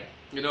 right?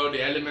 You know,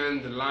 the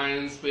element, the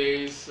line,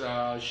 space,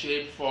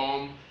 shape,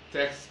 form,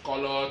 text,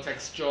 color,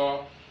 texture,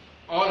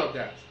 all of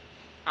that.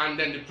 And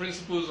then the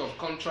principles of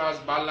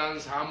contrast,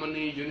 balance,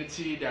 harmony,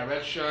 unity,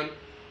 direction,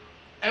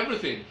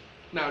 everything.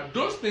 Now,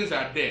 those things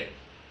are there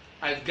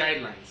as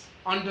guidelines.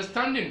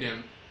 Understanding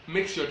them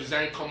makes your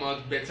design come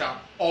out better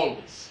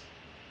always.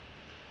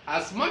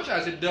 As much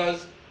as it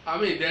does,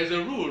 I mean, there's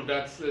a rule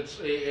that's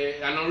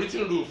an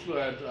unwritten rule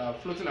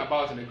floating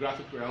about in the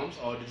graphic realms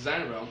or the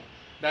design realm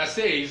that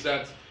says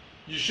that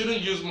you shouldn't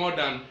use more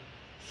than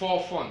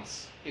 4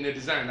 fonts in a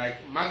design. Like,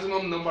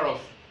 maximum number of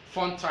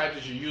font types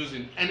you should use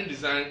in any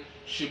design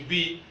should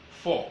be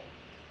 4.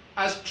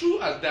 As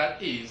true as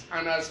that is,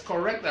 and as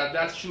correct as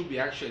that should be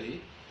actually,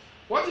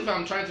 what if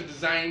I'm trying to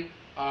design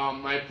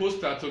my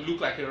poster to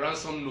look like a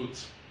ransom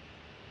note?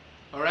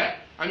 Alright?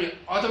 I mean,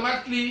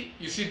 automatically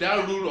you see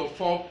that rule of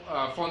 4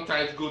 font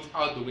types goes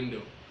out the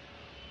window.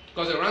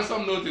 Because a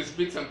ransom note is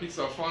bits and pieces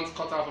of fonts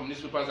cut out from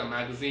newspapers and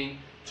magazines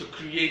to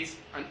create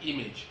an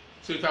image.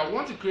 So if I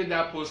want to create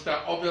that poster,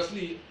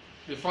 obviously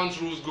the font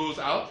rules goes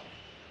out.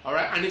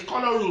 Alright, and the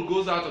color rule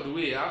goes out of the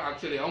way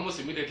actually almost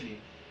immediately.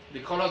 The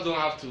colors don't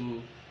have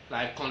to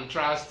like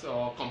contrast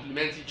or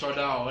complement each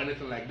other or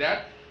anything like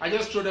that. I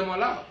just throw them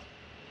all out.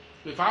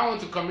 If I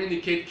want to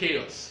communicate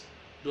chaos,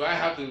 do I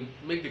have to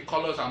make the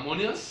colors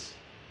harmonious?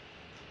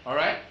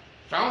 Alright,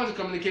 if I want to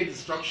communicate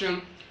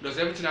destruction, does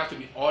everything have to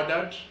be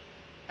ordered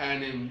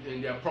and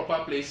in their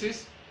proper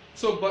places?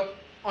 So, but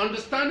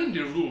understanding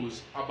the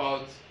rules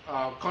about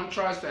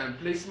contrast and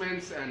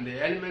placements and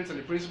the elements and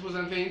the principles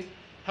and things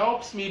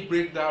helps me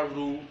break that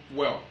rule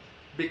well,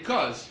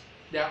 because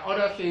there are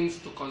other things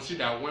to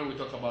consider when we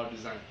talk about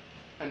design.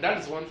 And that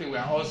is one thing we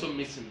are also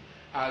missing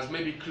as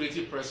maybe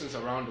creative persons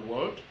around the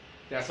world.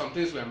 There are some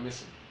things we are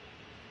missing.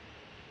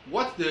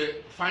 What's the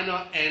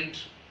final end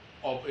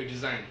of a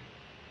design?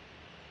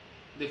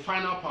 The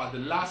final part, the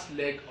last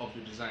leg of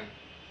the design.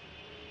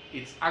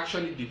 It's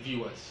actually the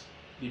viewers,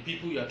 the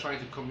people you are trying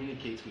to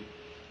communicate with.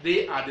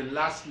 They are the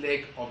last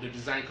leg of the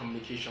design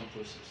communication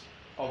process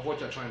of what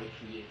you're trying to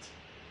create.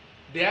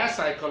 Their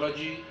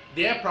psychology,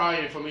 their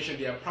prior information,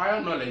 their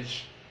prior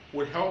knowledge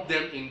will help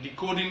them in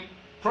decoding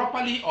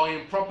properly or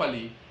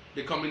improperly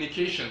the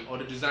communication or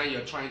the design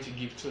you're trying to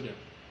give to them.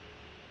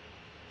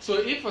 So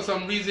if for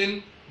some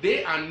reason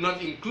they are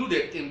not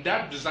included in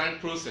that design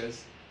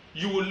process,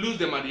 you will lose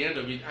them at the end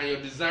of it, and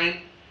your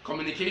design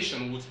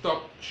communication will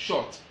stop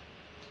short.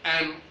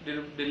 And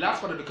the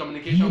last part of the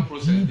communication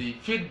process, the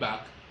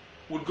feedback,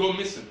 would go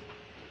missing.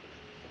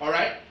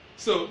 Alright?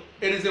 So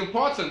it is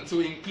important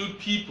to include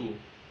people,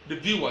 the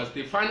viewers,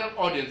 the final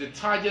audience, the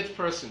target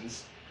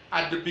persons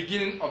at the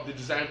beginning of the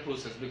design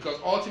process, because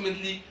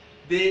ultimately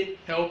they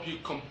help you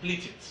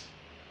complete it.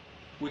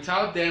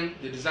 Without them,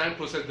 the design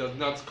process does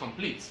not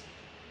complete.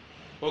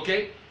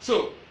 Okay?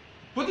 So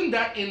putting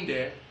that in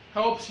there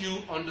helps you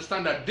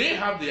understand that they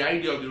have the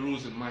idea of the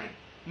rules in mind.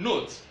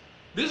 Note,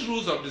 these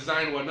rules of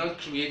design were not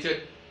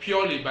created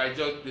purely by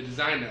just the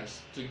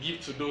designers to give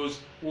to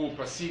those who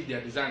perceive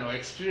their design or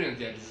experience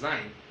their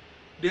design.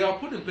 They are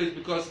put in place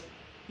because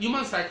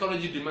human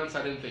psychology demands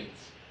certain things.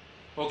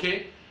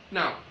 Okay?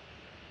 Now,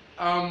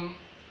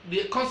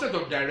 the concept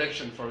of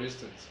direction, for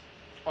instance,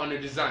 on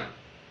a design.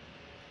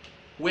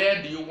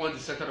 Where do you want the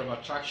center of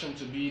attraction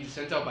to be, the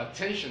center of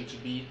attention to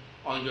be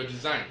on your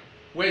design?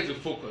 Where is the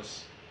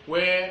focus?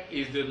 Where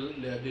is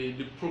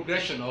the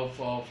progression of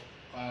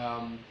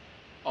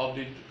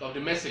the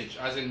message?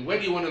 As in, where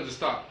do you want it to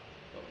start?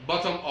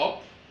 Bottom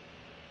up,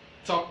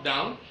 top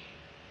down,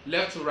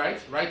 left to right,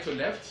 right to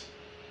left.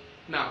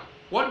 Now,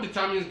 what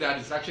determines that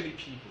is actually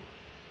people.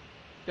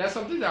 There's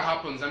something that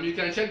happens, and you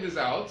can check this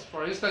out.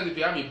 For instance, if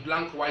you have a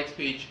blank white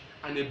page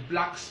and a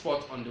black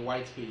spot on the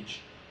white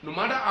page, no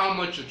matter how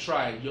much you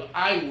try, your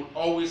eye will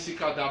always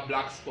seek out that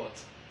black spot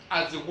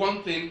as the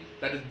one thing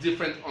that is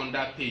different on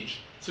that page.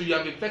 So you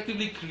have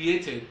effectively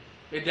created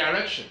a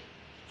direction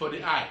for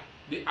the eye.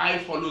 The eye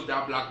follows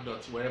that black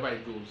dot wherever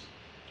it goes.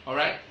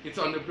 Alright? It's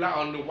on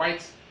the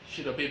white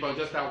sheet of paper,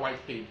 just that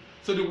white page.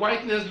 So the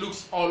whiteness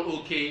looks all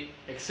okay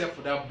except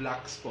for that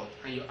black spot,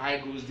 and your eye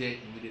goes there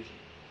immediately.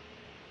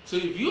 So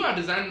if you are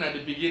designing at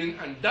the beginning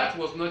and that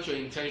was not your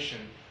intention,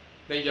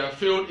 then you have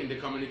failed in the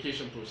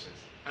communication process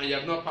and you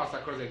have not passed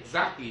across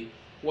exactly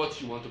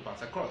what you want to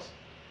pass across.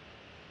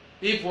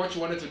 If what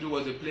you wanted to do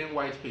was a plain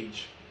white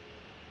page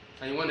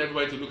and you want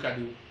everybody to look at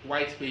the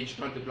white page,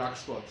 not the black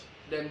spot,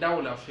 then that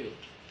will have failed.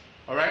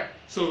 Alright?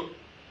 So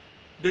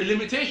the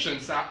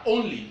limitations are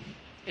only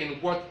in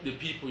what the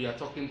people you are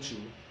talking to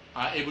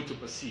are able to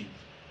perceive.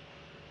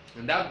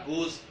 And that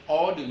goes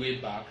all the way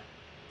back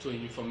to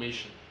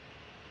information.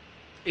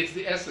 It's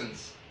the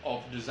essence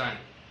of design.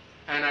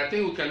 And I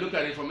think we can look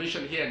at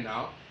information here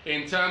now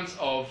in terms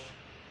of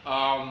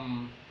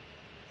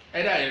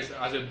either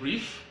as a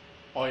brief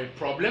or a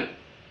problem,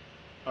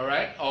 all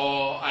right,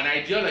 or an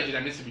ideology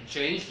that needs to be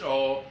changed,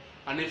 or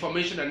an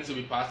information that needs to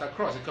be passed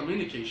across, a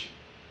communication.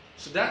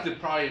 So that's the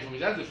prior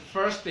information. That's the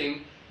first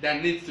thing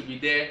that needs to be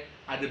there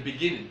at the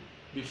beginning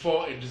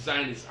before a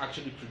design is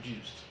actually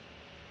produced.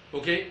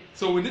 Okay,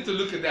 so we need to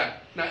look at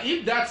that. Now,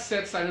 if that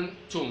sets certain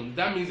tone,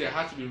 that means there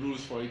has to be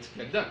rules for it to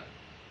get done.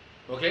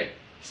 Okay,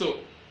 so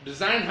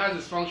design has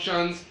its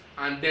functions,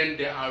 and then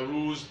there are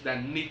rules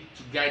that need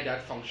to guide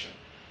that function.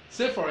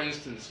 Say, for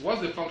instance,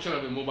 what's the function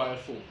of a mobile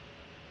phone?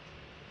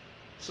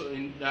 So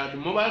in the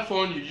mobile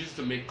phone, you use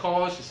to make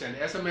calls, you send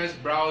SMS,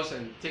 browse,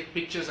 and take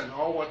pictures and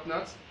all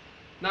whatnot.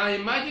 Now,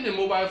 imagine a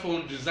mobile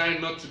phone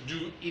designed not to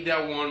do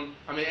either one,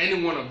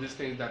 any one of these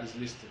things that is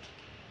listed.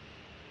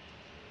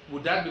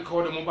 Would that be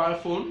called a mobile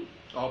phone,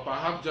 or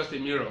perhaps just a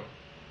mirror?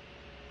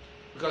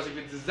 Because if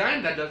it's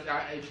designed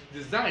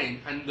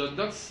and does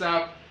not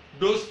serve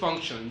those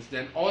functions,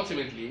 then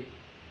ultimately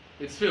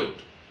it's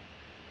failed.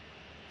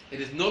 It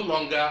is no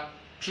longer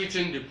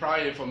treating the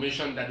prior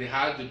information that it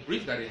has, the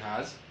brief that it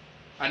has,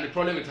 and the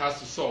problem it has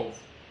to solve,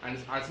 and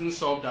it hasn't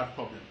solved that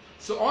problem.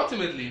 So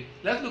ultimately,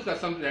 let's look at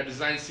something that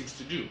design seeks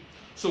to do.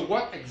 So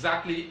what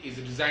exactly is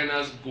the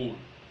designer's goal?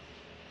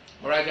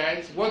 Alright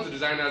guys, what's the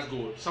designer's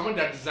goal? Someone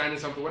that's designing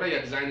something, whether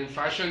you're designing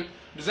fashion,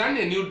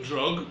 designing a new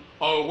drug,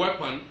 or a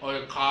weapon, or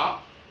a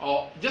car,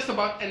 or just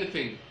about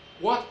anything,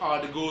 what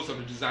are the goals of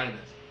the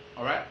designers?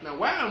 Alright, now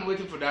while I'm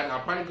waiting for that,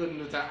 I'll probably go to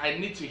note that I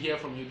need to hear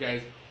from you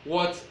guys.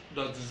 What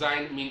does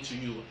design mean to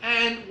you?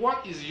 And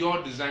what is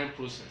your design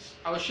process?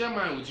 I'll share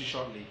mine with you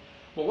shortly.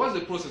 But what's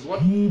the process?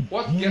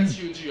 What gets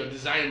you into your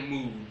design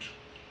mood?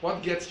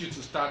 What gets you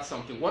to start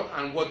something?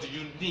 What do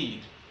you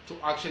need to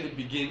actually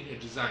begin a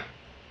design?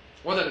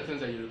 What are the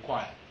things that you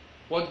require?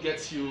 What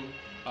gets you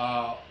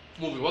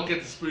moving? What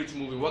gets the spirit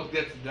moving? What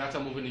gets the data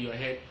moving in your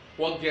head?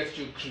 What gets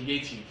you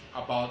creative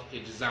about a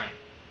design?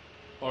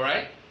 All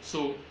right.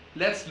 So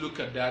let's look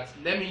at that.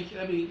 Let me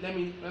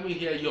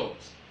hear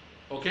yours.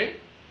 Okay.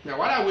 Now,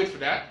 while I wait for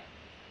that,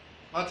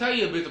 I'll tell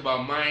you a bit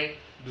about my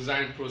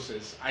design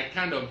process. I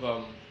kind of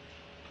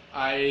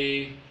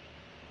I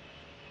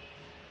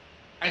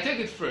take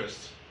it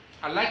first.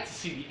 I like to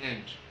see the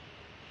end.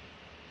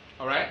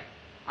 All right.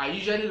 I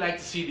usually like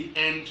to see the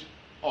end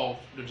of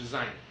the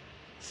design.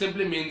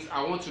 Simply means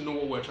I want to know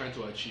what we're trying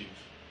to achieve.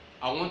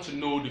 I want to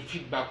know the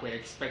feedback we're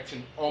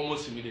expecting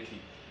almost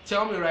immediately.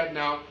 Tell me right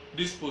now,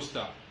 this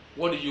poster,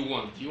 what do you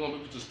want? Do you want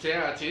people to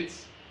stare at it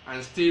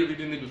and stay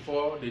reading it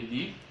before they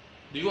leave?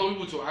 Do you want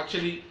people to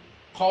actually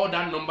call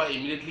that number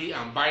immediately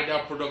and buy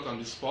that product on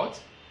the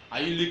spot? Are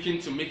you looking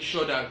to make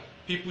sure that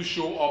people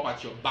show up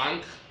at your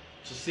bank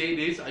to say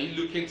this? Are you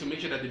looking to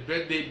make sure that the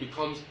birthday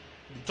becomes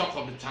the talk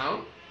of the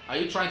town? Are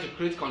you trying to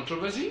create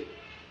controversy?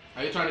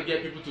 Are you trying to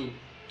get people to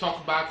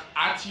talk back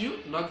at you,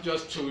 not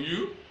just to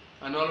you,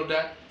 and all of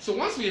that? So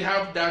once we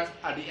have that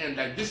at the end,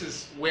 like this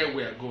is where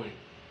we are going,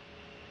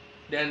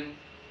 then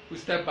we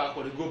step back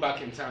or we go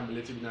back in time a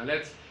little bit. Now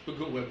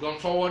we've gone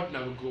forward,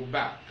 now we go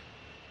back.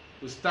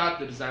 We start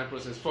the design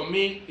process. For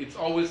me, it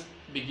always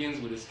begins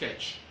with a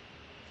sketch.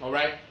 All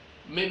right?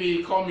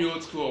 Maybe call me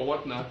old school or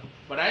whatnot,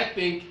 but I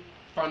think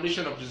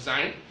foundation of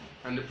design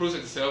and the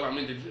process itself,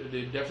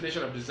 the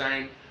definition of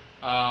design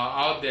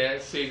out there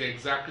says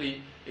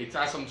exactly it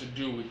has something to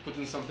do with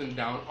putting something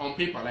down on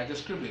paper, like a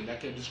scribbling,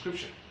 like a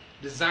description,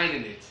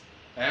 designing it,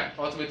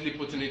 ultimately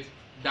putting it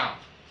down.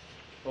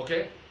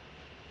 Okay?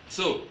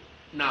 So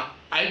now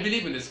I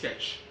believe in the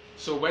sketch.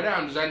 So whether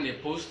I'm designing a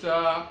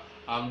poster,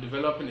 I'm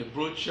developing a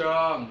brochure,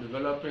 I'm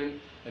developing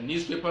a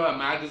newspaper, a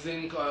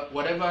magazine,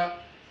 whatever,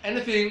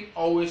 anything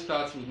always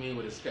starts with me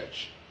with a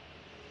sketch.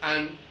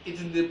 And it's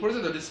in the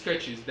process of the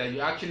sketches that you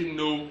actually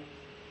know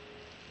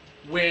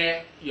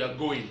where you are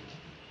going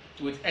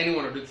with any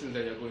one of the things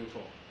that you're going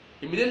for.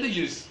 Immediately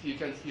you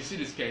see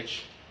the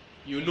sketch,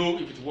 you know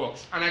if it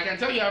works. And I can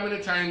tell you how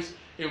many times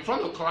in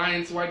front of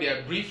clients while they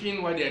are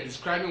briefing, while they are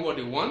describing what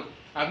they want,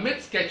 I've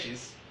made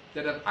sketches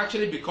that have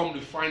actually become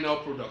the final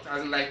product.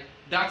 As in, like,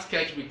 that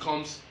sketch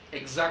becomes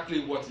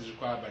exactly what is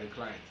required by the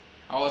client.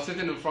 I was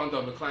sitting in front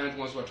of a client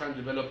once, we were trying to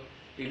develop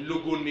a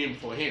logo name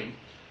for him,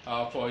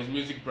 for his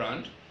music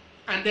brand.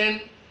 And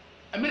then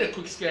I made a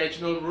quick sketch,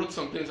 wrote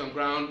some things on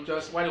ground,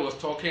 just while he was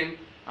talking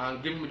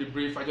and giving me the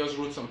brief, I just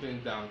wrote some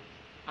things down.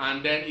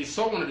 And then he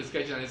saw one of the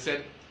sketches and he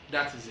said,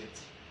 that is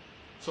it.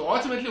 So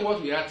ultimately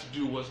what we had to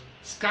do was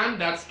scan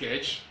that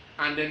sketch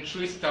and then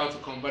trace it out to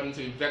convert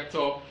into a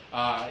vector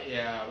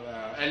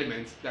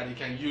element that he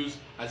can use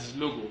as his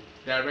logo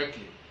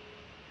directly.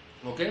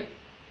 Okay?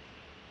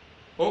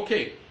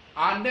 Okay,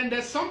 and then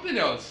there's something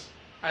else.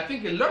 I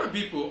think a lot of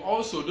people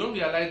also don't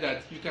realize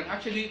that you can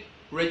actually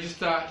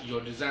register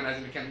your design, as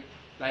in you can,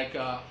 like,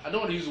 I don't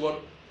want to use the word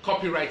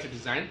copyright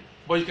design,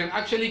 but you can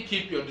actually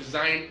keep your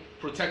design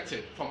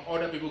protected from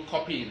other people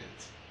copying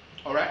it.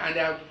 All right, and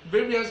there are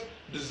various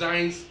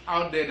designs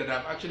out there that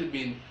have actually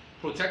been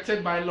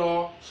protected by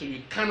law, so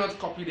you cannot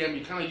copy them,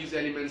 you cannot use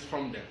elements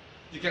from them.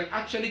 You can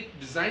actually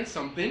design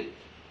something,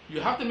 you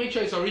have to make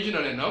sure it's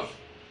original enough,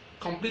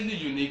 completely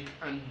unique,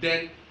 and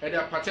then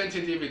either patent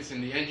it if it's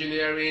in the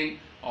engineering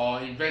or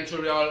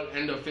inventorial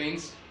end of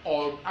things,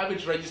 or have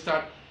it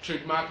registered,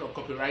 trademarked, or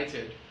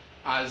copyrighted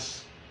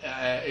as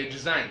a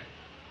design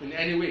in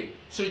any way.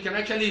 So you can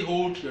actually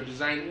hold your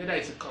design, whether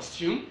it's a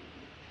costume,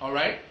 all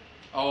right,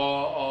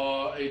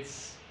 or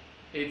it's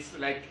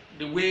like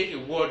the way a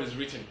word is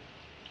written.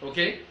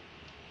 Okay,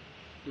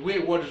 the way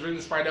a word is written,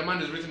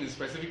 Spider-Man is written in a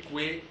specific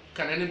way.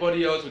 Can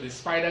anybody else with a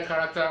spider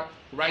character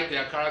write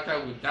their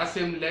character with that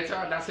same letter,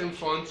 that same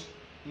font?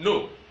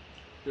 No.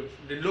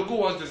 The logo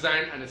was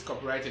designed and it's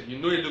copyrighted. You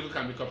know a logo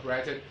can be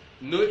copyrighted.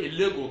 You know a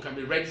logo can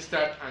be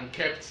registered and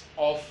kept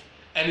off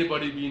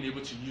anybody being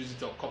able to use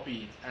it or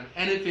copy it. And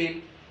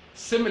anything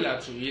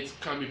similar to it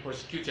can be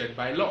prosecuted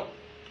by law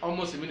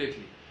almost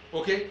immediately.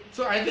 Okay,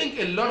 so I think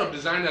a lot of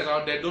designers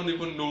out there don't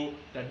even know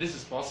that this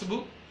is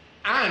possible.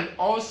 And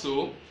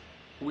also,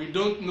 we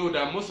don't know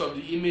that most of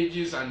the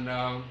images and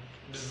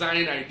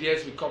design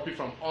ideas we copy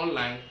from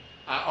online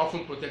are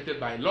often protected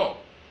by law.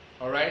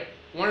 All right.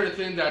 One of the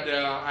things that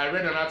I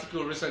read an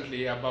article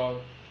recently about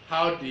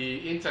how the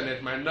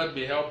internet might not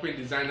be helping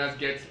designers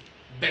get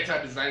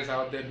better designs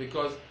out there,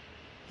 because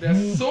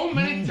there's so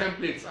many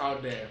templates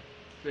out there.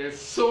 There's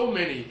so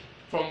many,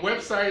 from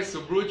websites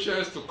to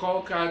brochures to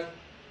call cards.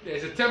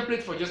 There's a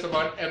template for just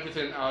about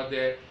everything out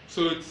there.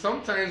 So it's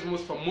sometimes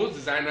for most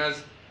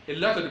designers, a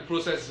lot of the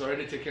process is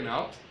already taken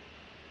out,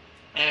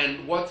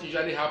 and what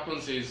usually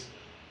happens is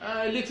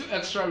a little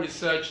extra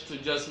research to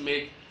just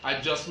make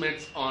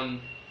adjustments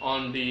on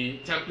the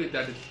template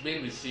that is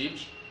being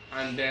received,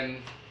 and then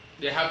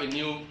they have a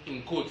new,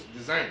 in quotes,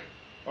 design.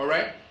 All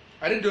right,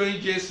 I did doing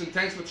Jason,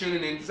 thanks for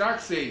tuning in. Zach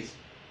says,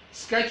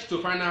 sketch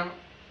to final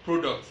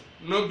product,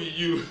 no be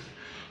you.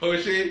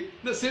 Oshé,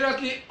 no,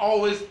 seriously,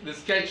 always the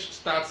sketch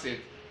starts it.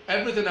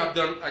 Everything I've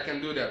done, I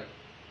can do that.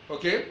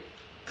 Okay.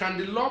 Can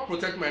the law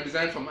protect my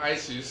design from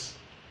ISIS?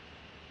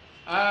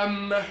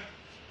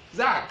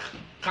 Zach,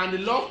 can the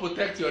law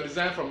protect your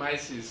design from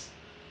ISIS?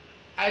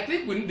 I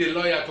think we need a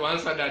lawyer to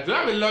answer that. Do you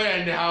have a lawyer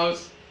in the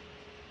house?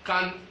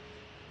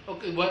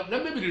 Okay, well,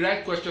 then maybe the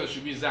right question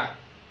should be, Zach,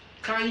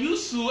 can you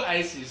sue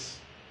ISIS?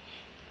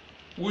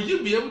 Would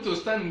you be able to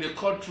stand in the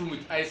courtroom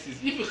with ISIS?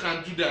 If you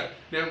can do that,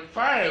 then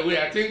far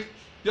away, I think,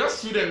 just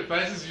sue them if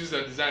ISIS use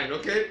your design,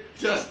 okay?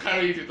 Just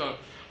carry it on.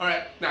 All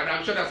right, now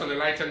I'm sure that's on a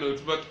lighter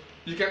note, but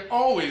you can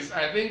always,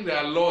 I think there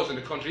are laws in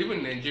the country, even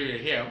in Nigeria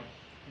here,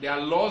 there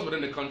are laws within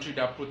the country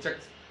that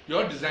protect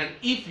your design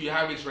if you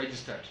have it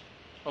registered.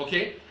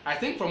 Okay? I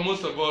think for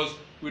most of us,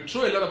 we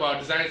throw a lot of our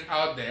designs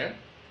out there,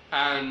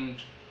 and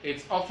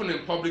it's often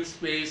in public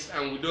space,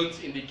 and we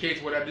don't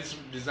indicate whether this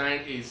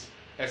design is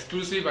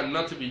exclusive and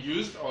not to be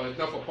used, or it's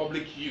not for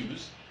public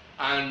use,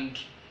 and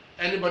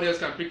anybody else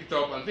can pick it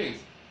up and things.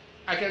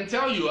 I can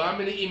tell you how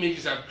many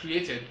images I've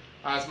created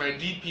as my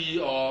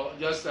DP or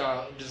just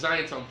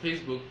designs on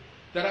Facebook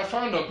that are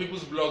found on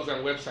people's blogs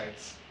and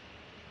websites.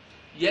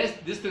 Yes,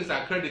 these things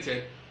are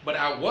credited, but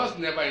I was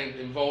never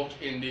involved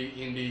in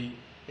the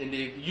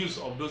use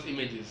of those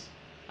images.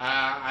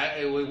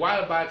 A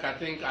while back, I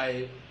think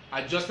I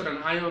adjusted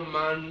an Iron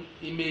Man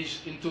image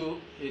into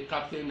a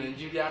Captain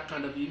Nigeria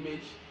kind of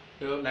image,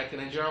 you know, like a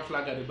Nigerian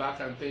flag at the back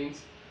and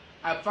things.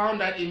 I found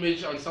that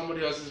image on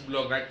somebody else's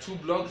blog, like 2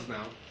 blogs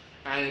now,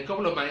 and a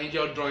couple of my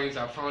angel drawings,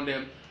 I found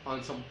them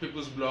on some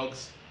people's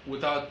blogs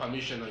without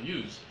permission or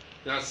use.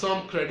 There are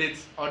some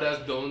credits, others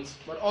don't,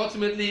 but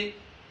ultimately,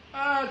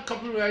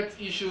 copyright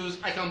issues,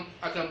 I can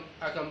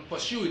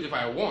pursue it if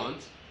I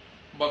want,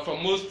 but for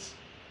most,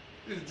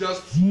 it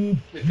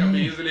can be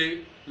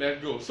easily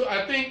let go. So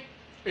I think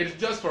it's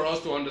just for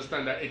us to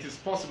understand that it is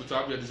possible to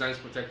have your designs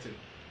protected.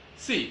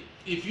 See,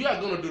 if you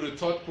are going to do the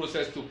thought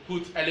process to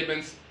put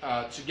elements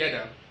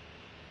together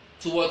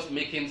towards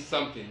making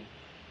something,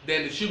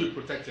 then it should be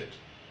protected.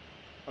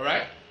 All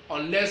right?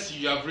 Unless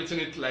you have written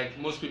it like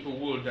most people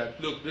would, that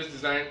look, this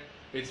design,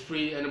 it's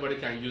free, anybody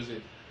can use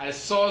it. I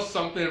saw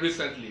something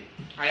recently.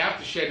 I have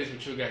to share this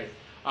with you guys.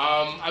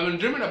 I've been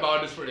dreaming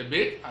about this for a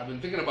bit. I've been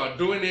thinking about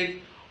doing it.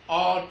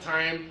 All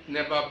time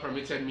never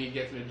permitted me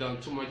getting it done,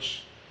 too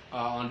much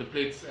on the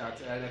plate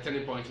at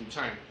any point in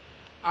time.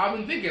 I've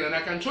been thinking, and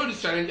I can throw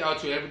this challenge out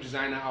to every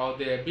designer out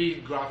there, be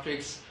it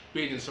graphics,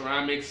 be it in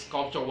ceramics,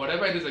 sculpture,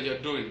 whatever it is that you're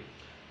doing.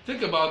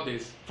 Think about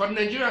this. For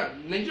Nigeria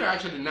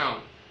actually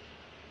now,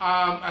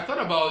 I thought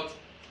about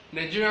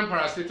Nigerian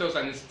parastatals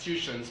and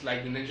institutions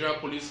like the Nigerian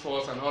Police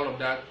Force and all of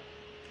that.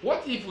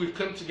 What if we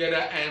come together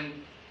and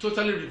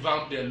totally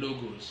revamp their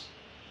logos?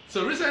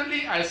 So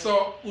recently I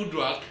saw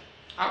Uduak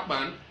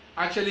Akpan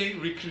actually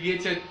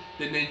recreated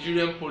the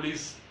Nigerian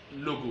police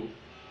logo,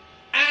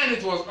 and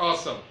it was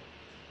awesome.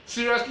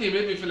 Seriously, it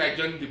made me feel like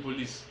joining the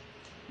police,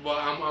 but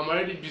I'm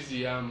already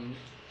busy. I'm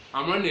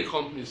running a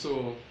company,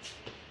 so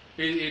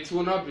it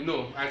will not be,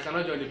 no, I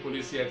cannot join the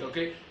police yet.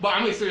 Okay, but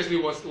I mean seriously,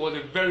 it was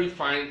a very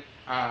fine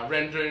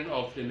rendering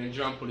of the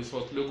Nigerian police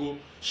force logo.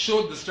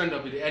 Showed the strength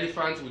of the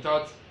elephant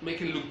without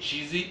making it look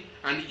cheesy,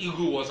 and the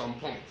eagle was on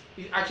point.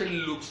 It actually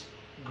looks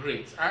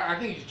great. I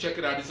think you should check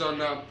it out. It's on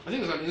I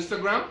think it's on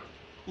Instagram.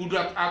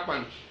 Uduak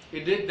Akpan. He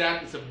did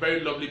that. It's a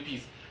very lovely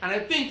piece, and I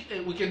think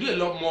we can do a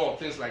lot more of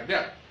things like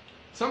that.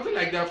 Something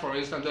like that, for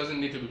instance,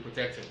 doesn't need to be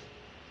protected.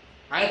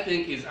 I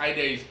think his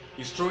idea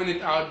is throwing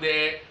it out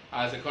there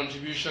as a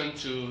contribution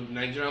to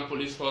Nigerian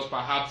police force,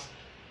 perhaps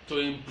to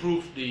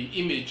improve the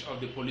image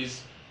of the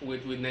police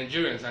with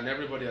Nigerians and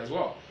everybody as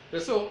well.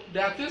 So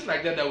there are things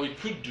like that that we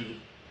could do.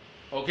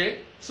 Okay,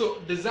 so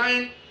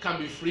design can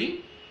be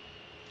free,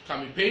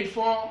 can be paid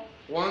for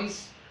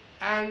once,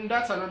 and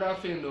that's another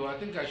thing though. I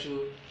think I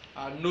should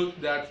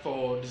note that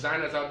for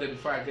designers out there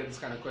before I get this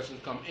kind of questions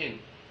come in.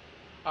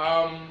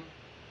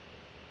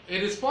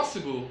 It is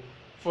possible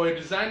for a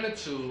designer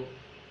to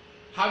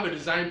have a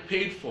design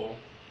paid for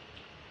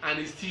and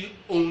he still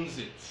owns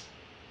it.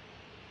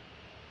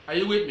 Are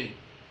you with me?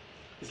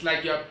 It's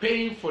like you are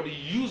paying for the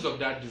use of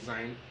that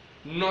design,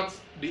 not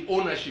the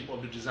ownership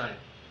of the design.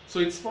 So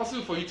it's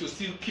possible for you to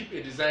still keep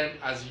a design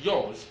as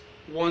yours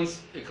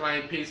once a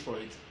client pays for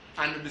it.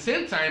 And at the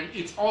same time,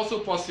 it's also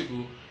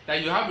possible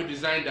that you have a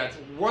design that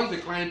once the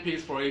client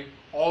pays for it,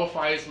 all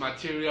files,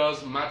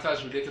 materials,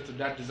 matters related to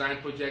that design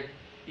project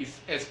is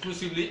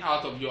exclusively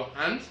out of your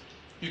hands.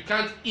 You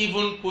can't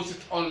even post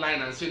it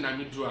online and say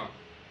Nami drew am.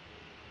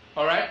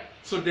 Alright?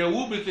 So there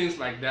will be things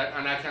like that,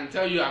 and I can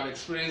tell you I've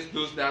experienced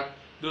those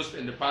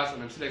in the past,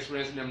 and I'm still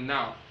experiencing them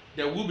now.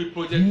 There will be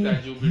projects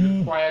that you'll be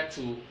required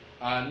to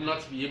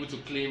not be able to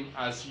claim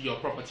as your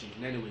property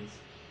in any ways.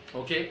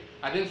 Okay?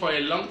 I think for a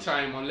long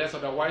time, unless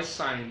otherwise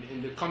signed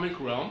in the comic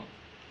realm,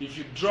 if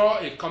you draw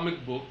a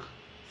comic book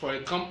for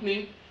a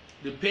company,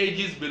 the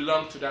pages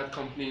belong to that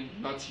company,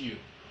 not you.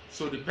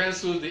 So the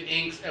pencils, the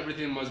inks,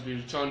 everything must be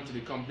returned to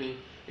the company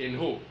in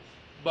whole.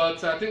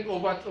 But I think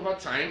over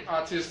time,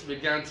 artists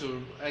began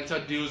to enter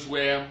deals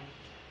where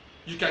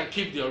you can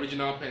keep the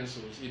original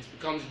pencils. It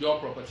becomes your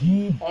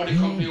property. All the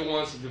company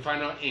wants is the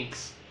final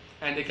inks,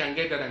 and they can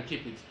get that and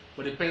keep it.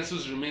 But the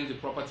pencils remain the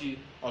property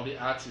of the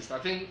artist. I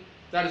think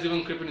that is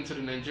even creeping into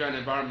the Nigerian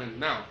environment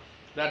now.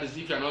 That is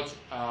if you're not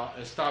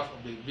a staff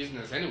of the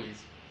business anyways.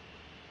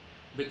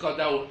 Because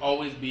that will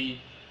always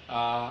be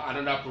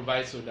another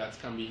proviso that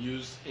can be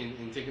used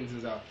in taking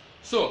things out.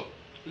 So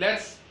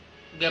let's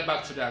get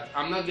back to that.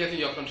 I'm not getting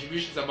your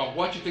contributions about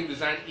what you think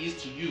design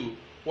is to you,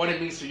 what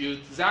it means to you.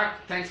 Zach,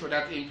 thanks for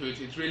that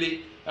input. It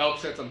really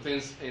helps set some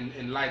things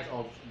in light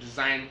of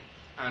design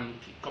and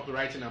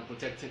copywriting and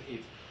protecting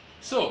it.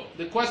 So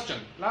the question,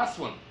 last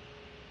one,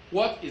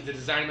 what is the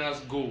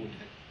designer's goal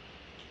then?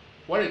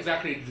 What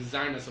exactly is the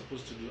designer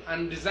supposed to do?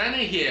 And designer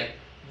here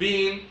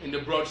being in the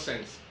broad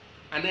sense,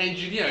 an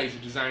engineer is a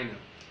designer.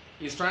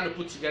 He's trying to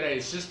put together a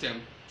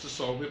system to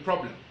solve a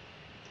problem.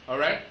 All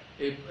right,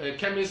 a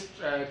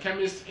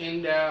chemist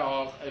in there,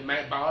 or a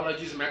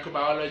biologist,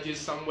 microbiologist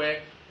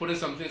somewhere, putting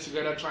something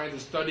together, trying to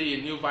study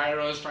a new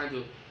virus, trying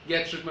to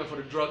get treatment for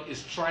the drug,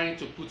 is trying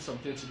to put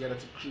something together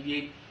to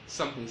create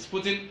something. It's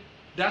putting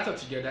data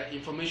together,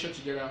 information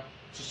together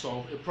to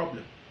solve a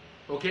problem.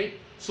 Okay,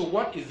 so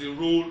what is the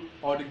role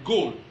or the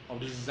goal of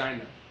the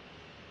designer?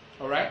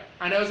 All right,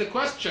 and there was a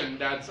question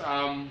that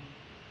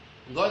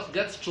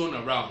gets thrown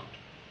around.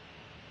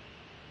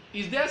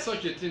 Is there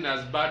such a thing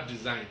as bad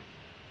design?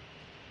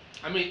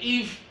 I mean,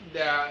 if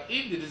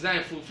the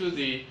design fulfills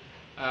the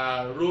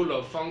role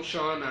of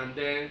function, and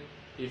then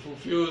it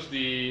fulfills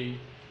the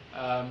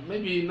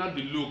maybe not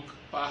the look,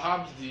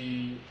 perhaps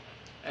the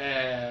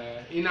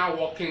inner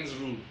workings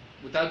rule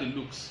without the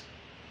looks,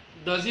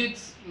 does it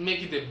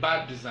make it a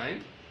bad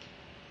design?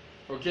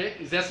 Okay,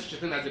 is there such a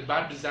thing as a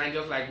bad design?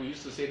 Just like we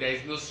used to say there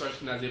is no such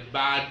thing as a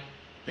bad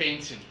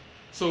painting.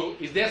 So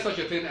is there such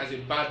a thing as a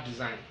bad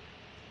design?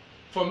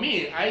 For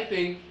me, I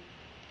think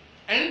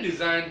any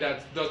design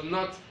that does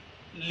not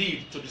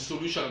lead to the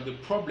solution of the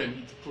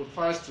problem it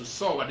prefers to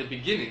solve at the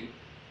beginning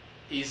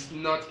is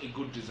not a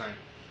good design.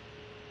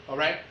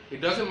 Alright?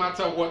 It doesn't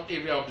matter what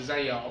area of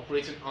design you are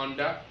operating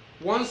under.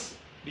 Once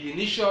the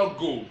initial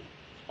goal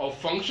of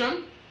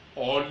function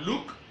or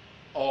look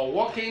or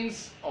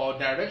workings or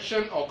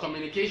direction or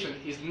communication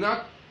is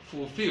not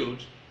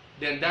fulfilled,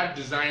 then that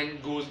design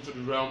goes into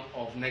the realm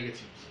of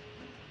negatives.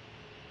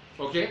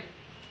 Okay?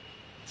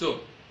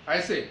 So, I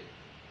say,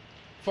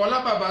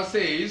 Fola Baba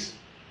says,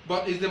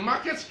 but is the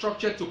market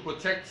structured to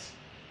protect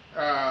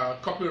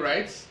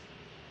copyrights?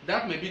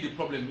 That may be the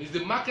problem. Is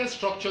the market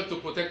structured to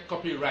protect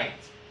copyright?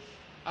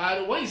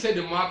 When you say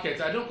the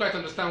market, I don't quite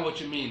understand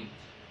what you mean.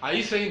 Are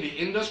you saying the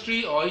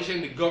industry, or are you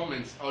saying the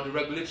government or the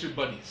regulatory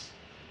bodies?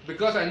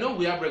 Because I know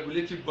we have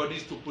regulatory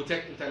bodies to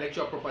protect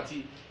intellectual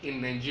property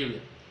in Nigeria.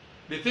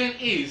 The thing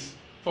is,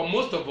 for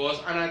most of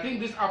us, and I think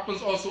this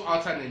happens also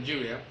outside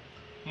Nigeria,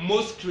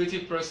 most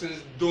creative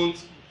persons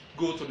don't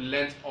go to the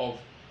length of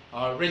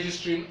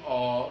registering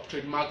or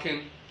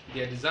trademarking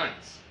their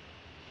designs.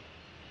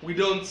 We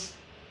don't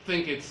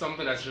think it's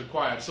something that's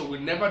required, so we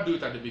never do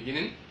it at the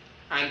beginning,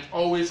 and it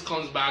always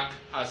comes back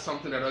as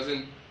something that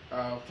doesn't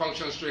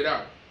function straight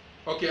out.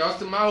 Okay,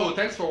 Austin Maho,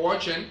 thanks for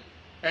watching.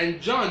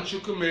 And John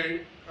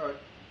Chukwumeri,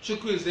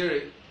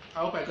 Chukwuzere, I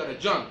hope I got it.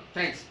 John,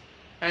 thanks.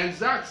 And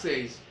Zach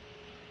says,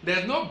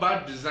 there's no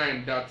bad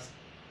design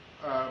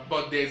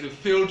but there's a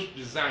failed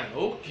design.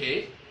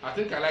 Okay, I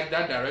think I like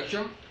that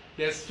direction.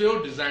 There's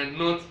failed design,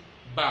 not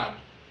bad.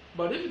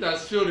 But if it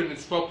has failed in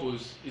its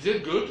purpose, is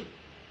it good?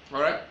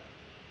 Alright?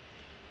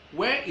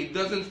 Where it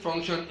doesn't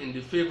function in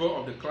the favor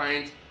of the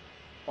client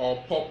or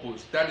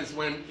purpose, that is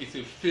when it's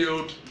a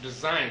failed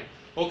design.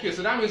 Okay,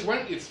 so that means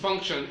when it's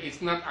function,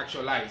 it's not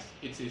actualized.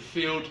 It's a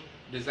failed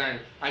design.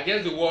 I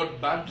guess the word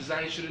bad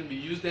design shouldn't be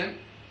used then.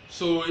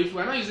 So if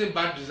we're not using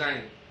bad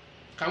design,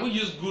 can we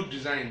use good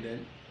design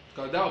then?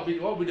 Because that would be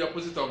what would be the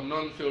opposite of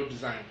non-failed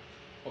design.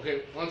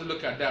 Okay, I want to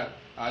look at that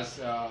as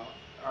a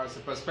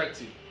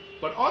perspective.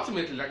 But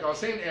ultimately, like I was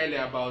saying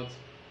earlier about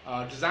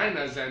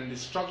designers and the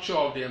structure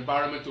of the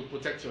environment to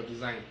protect your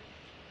design,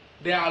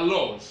 there are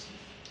laws.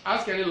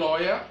 Ask any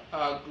lawyer,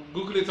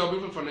 Google it up,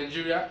 even from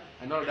Nigeria,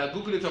 and all that.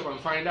 Google it up and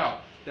find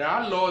out. There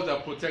are laws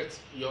that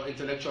protect your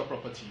intellectual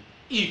property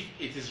if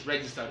it is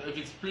registered, if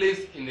it's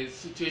placed in a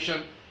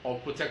situation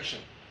of protection.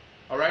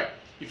 Alright?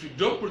 If you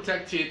don't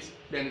protect it,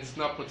 then it's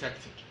not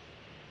protected.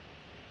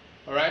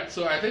 Alright?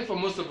 So I think for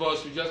most of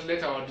us, we just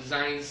let our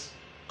designs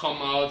come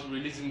out,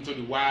 release into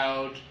the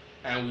wild,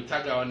 and we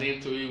tag our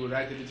name to it, we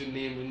write a little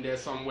name in there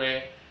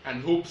somewhere,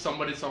 and hope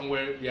somebody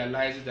somewhere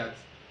realizes that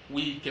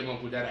we came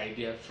up with that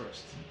idea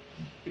first.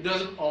 It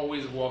doesn't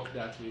always work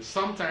that way.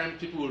 Sometimes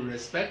people will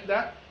respect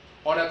that,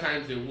 other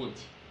times they won't.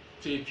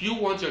 So if you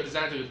want your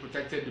design to be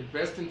protected, the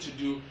best thing to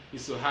do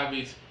is to have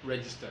it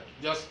registered.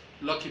 Just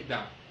lock it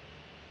down.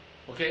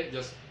 Okay,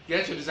 just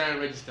get your design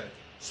registered.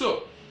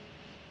 So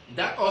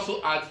that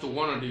also adds to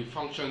one of the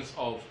functions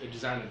of a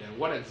designer then.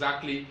 What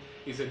exactly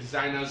is a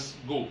designer's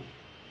goal?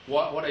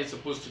 What are you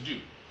supposed to do?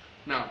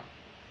 Now,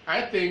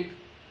 I think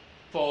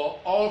for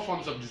all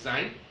forms of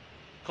design,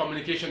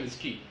 communication is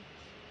key.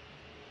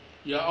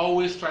 You're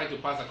always trying to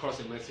pass across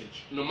a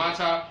message. No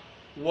matter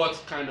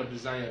what kind of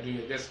design you're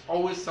doing, there's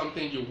always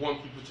something you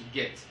want people to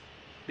get.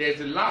 There's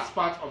the last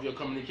part of your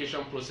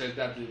communication process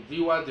that the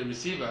viewers, the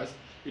receivers,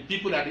 the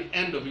people at the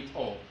end of it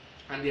all,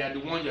 and they are the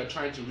one you're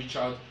trying to reach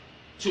out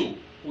to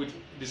with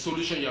the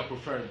solution you're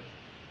preferring.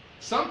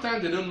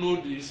 Sometimes they don't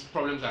know these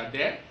problems are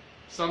there.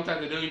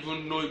 Sometimes they don't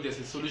even know if there's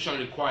a solution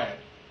required.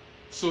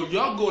 So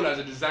your goal as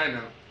a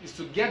designer is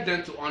to get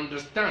them to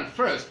understand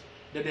first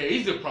that there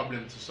is a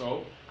problem to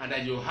solve and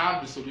that you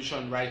have the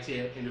solution right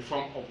here in the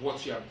form of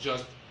what you have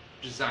just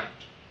designed.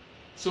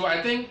 So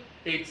I think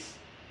if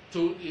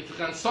you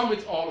can sum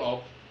it all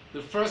up,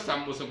 the first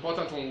and most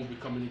important one will be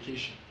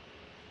communication.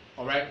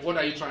 Alright, what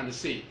are you trying to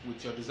say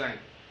with your design?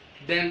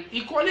 Then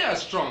equally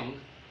as strong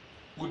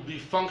would be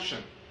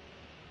function.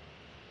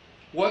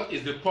 What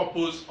is the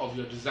purpose of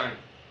your design?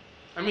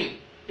 I mean,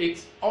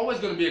 it's always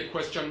going to be a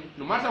question,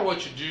 no matter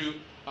what you do,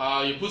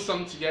 you put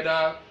something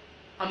together.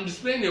 I'm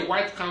displaying a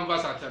white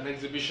canvas at an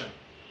exhibition.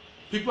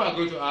 People are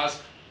going to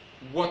ask,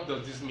 what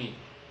does this mean?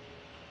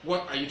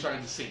 What are you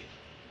trying to say?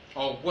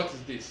 Or what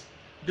is this?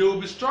 They will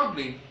be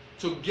struggling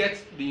to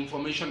get the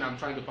information I'm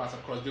trying to pass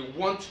across. They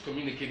want to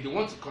communicate, they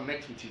want to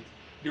connect with it.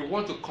 They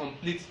want to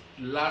complete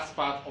the last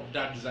part of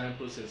that design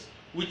process,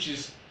 which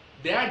is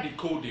their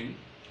decoding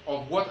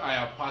of what I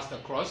have passed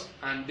across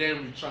and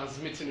then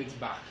retransmitting it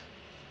back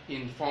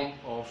in form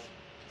of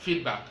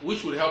feedback,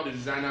 which will help the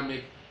designer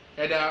make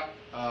either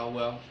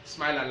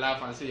smile and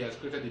laugh and say he has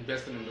created the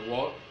best thing in the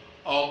world,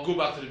 or go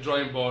back to the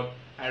drawing board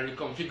and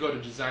reconfigure the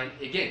design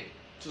again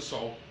to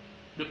solve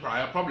the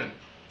prior problem.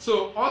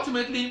 So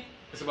ultimately,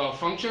 it's about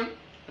function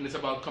and it's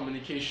about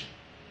communication.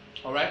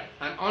 Alright?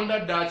 And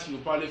under that, you'll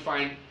probably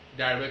find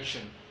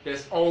direction.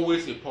 There's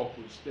always a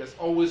purpose. There's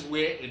always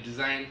where a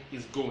design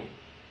is going.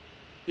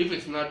 If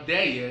it's not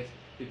there yet,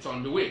 it's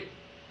on the way.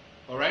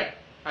 Alright?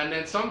 And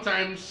then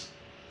sometimes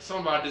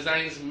some of our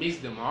designs miss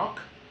the mark,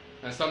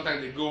 and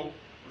sometimes they go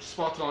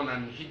spot on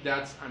and hit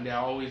that, and they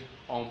are always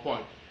on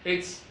point.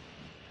 It's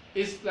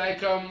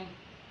like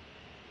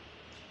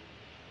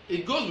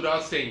it goes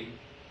without saying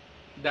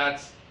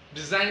that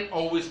design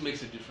always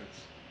makes a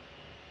difference.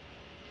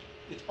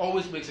 It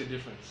always makes a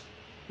difference.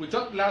 We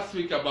talked last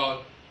week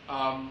about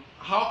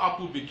how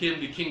Apple became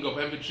the king of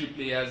MP3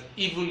 players,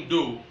 even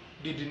though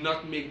they did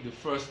not make the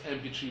first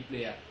MP3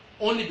 player,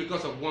 only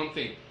because of one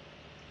thing: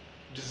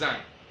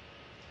 design.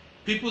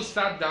 People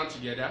sat down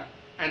together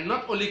and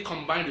not only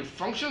combined the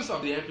functions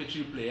of the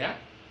MP3 player,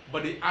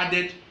 but they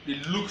added the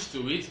looks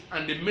to it,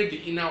 and they made the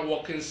inner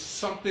workings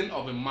something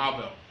of a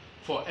marvel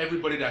for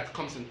everybody that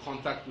comes in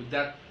contact with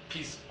that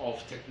piece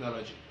of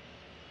technology.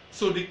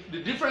 So the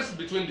difference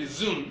between the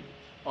Zune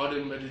or the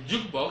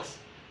jukebox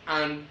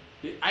and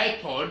the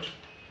iPod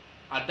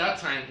at that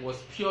time was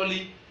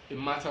purely a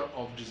matter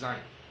of design.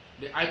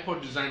 the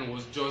iPod design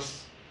was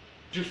just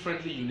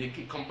differently unique.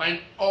 It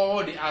combined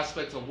all the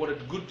aspects of what a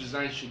good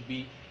design should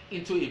be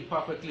into a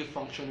perfectly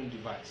functioning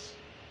device.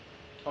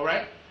 All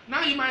right.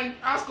 Now you might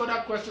ask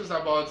other questions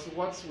about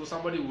what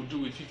somebody would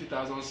do with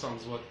 50,000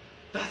 songs, but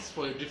that's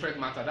for a different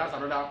matter. That's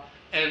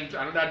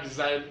another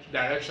design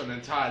direction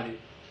entirely.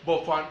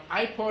 But for an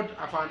iPod,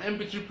 for an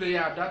MP3 player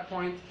at that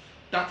point,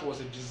 that was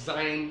a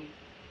design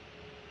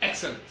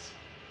excellence.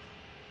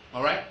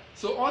 All right.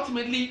 So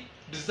ultimately,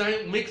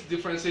 design makes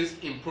differences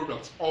in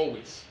products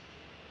always.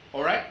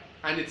 All right.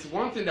 And it's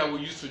one thing that we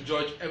use to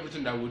judge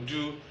everything that we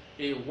do.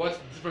 What's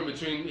different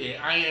between a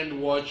high-end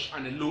watch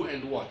and a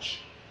low-end watch?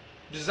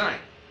 Design,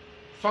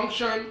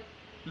 function,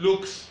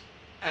 looks,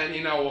 and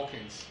inner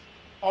workings.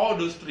 All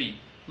those three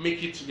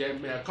make it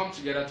together, come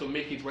together to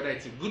make it whether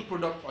it's a good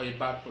product or a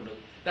bad product.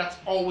 That's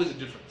always the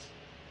difference.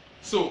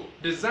 So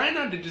the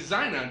designer,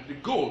 the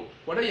goal,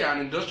 whether you're an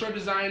industrial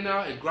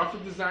designer, a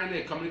graphic designer,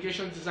 a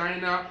communication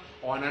designer,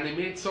 or an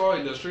animator,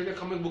 illustrator,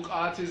 comic book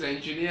artist,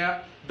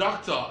 engineer,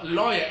 doctor,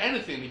 lawyer,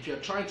 anything, if you're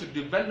trying to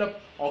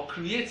develop or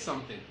create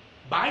something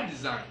by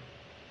design,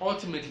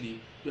 ultimately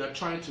you are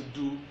trying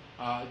to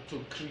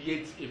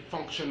create a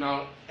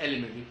functional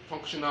element, a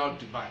functional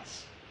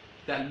device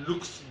that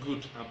looks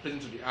good and pleasing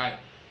to the eye.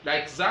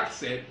 Like Zach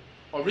said,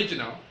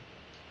 original,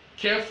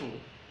 careful,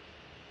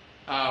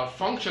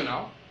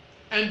 functional,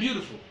 and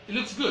beautiful. It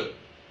looks good.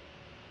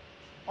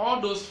 All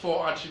those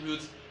four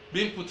attributes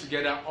being put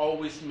together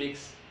always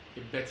makes a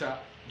better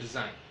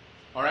design.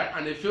 All right,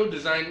 and a failed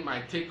design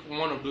might take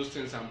one of those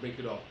things and break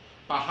it off.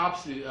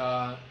 Perhaps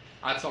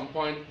at some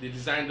point the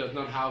design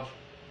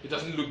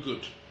doesn't look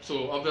good.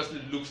 So obviously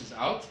the looks is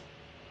out.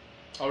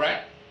 All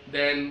right,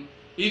 then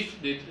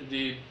if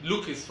the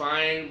look is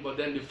fine, but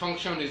then the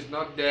function is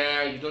not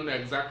there, you don't know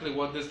exactly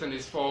what this thing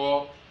is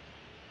for,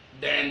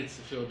 then it's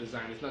a failed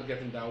design. It's not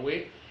getting that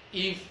way.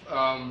 If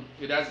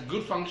it has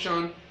good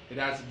function, it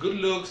has good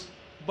looks,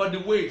 but the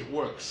way it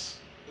works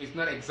is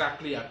not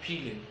exactly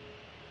appealing,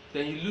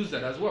 then you lose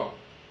that as well.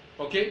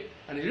 Okay?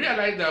 And you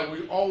realize that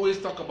we always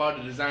talk about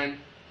the design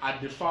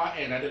at the far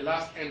end, at the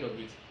last end of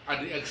it,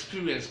 at the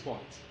experience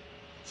point.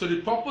 So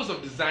the purpose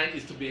of design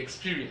is to be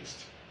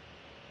experienced.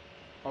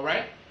 All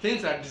right?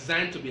 Things are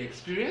designed to be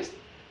experienced,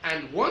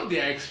 and once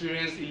they are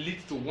experienced, it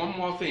leads to one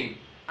more thing,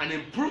 an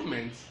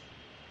improvement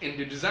in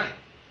the design.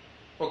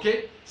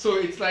 Okay? So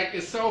it's like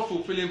a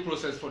self-fulfilling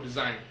process for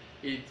design.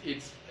 It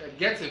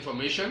gets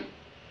information,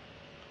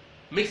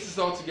 mixes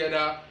it all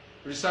together,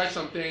 research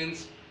some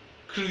things,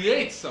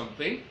 creates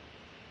something,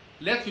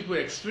 lets people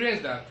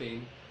experience that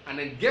thing, and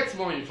then gets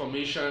more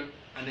information,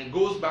 and then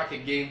goes back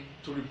again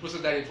to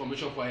reprocess that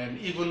information for an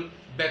even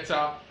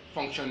better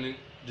functioning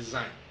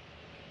design.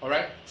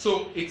 Alright?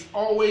 So it's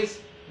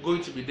always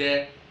going to be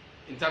there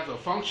in terms of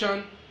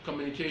function,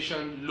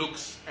 communication,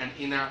 looks, and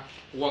inner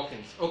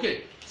workings.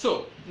 Okay,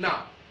 so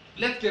now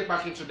let's get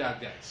back into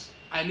that, guys.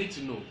 I need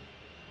to know,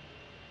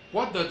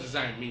 what does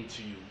design mean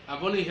to you?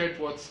 I've only heard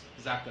what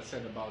Zach has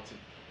said about it.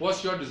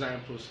 What's your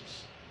design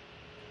process?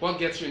 What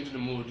gets you into the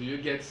mood? Do you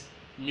get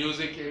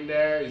music in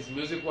there? Is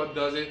music what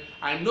does it?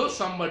 I know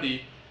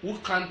somebody who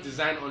can't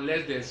design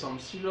unless there's some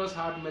serious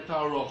hard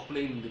metal rock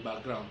playing in the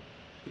background.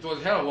 It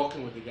was hell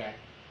working with the guy.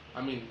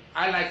 I mean,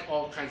 I like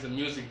all kinds of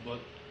music, but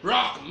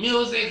rock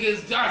music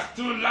is just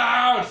too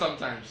loud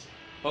sometimes.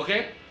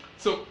 Okay?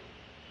 So,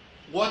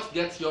 what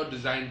gets your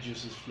design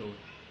juices flowing?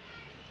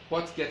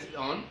 What gets it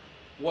on?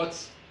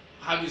 What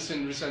have you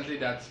seen recently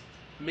that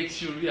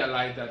makes you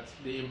realize that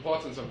the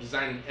importance of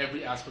design in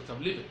every aspect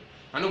of living?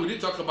 I know we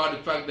did talk about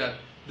the fact that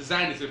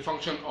design is a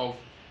function of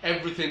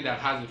everything that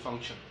has a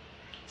function.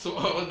 So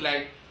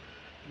like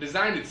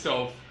design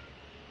itself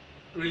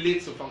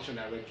relates to function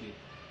directly.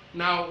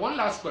 Now one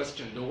last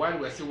question, though, while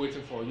we're still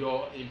waiting for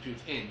your input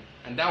in,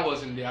 and that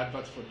was in the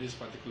advert for this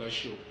particular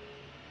show.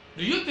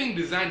 Do you think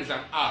design is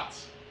an art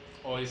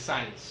or a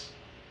science?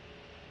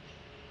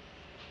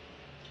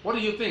 What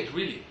do you think,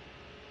 really?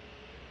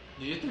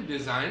 Do you think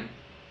design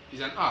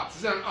is an art?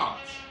 Is it an art?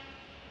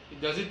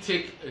 Does it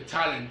take a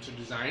talent to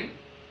design?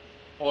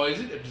 Or is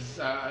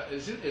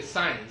it a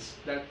science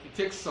that it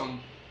takes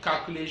some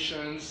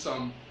calculations,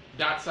 some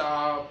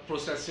data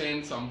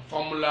processing, some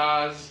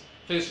formulas,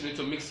 things you need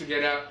to mix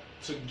together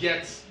to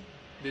get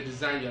the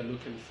design you're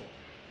looking for?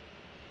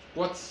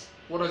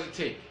 What does it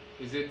take?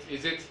 Is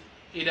it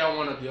either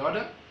one or the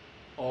other,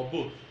 or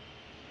both?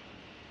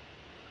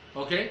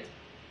 Okay?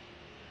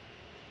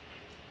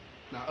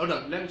 Now hold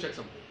on, let me check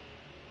something.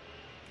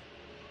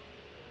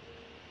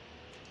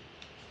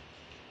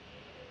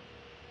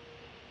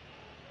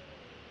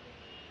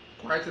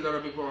 Quite a lot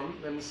of people on.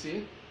 Let me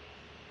see.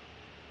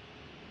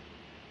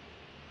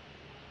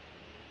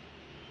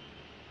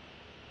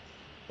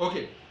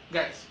 Okay,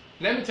 guys,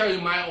 let me tell you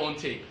my own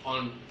take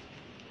on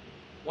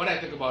what I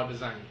think about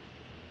design.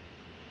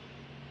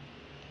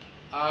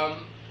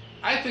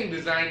 I think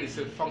design is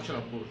a function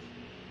of both.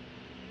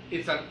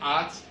 It's an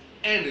art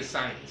and a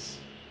science.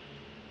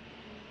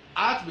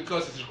 Art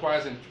because it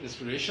requires an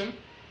inspiration,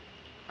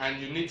 and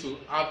you need to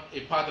have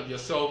a part of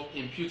yourself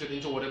imputed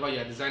into whatever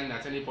you're designing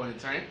at any point in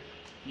time.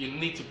 you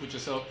need to put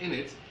yourself in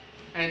it.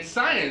 And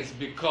science,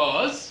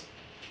 because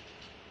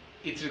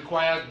it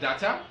requires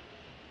data,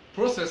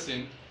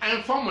 processing,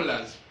 and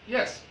formulas.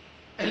 Yes,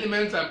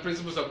 elements and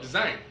principles of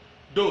design.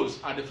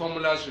 Those are the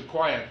formulas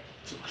required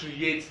to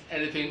create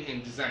anything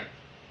in design.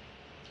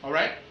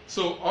 Alright?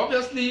 So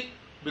obviously,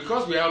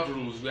 because we have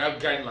rules, we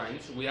have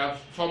guidelines, we have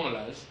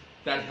formulas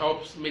that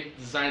helps make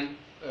design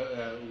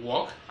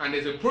work, and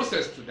there's a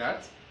process to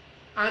that.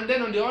 And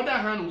then on the other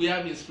hand, we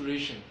have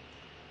inspiration.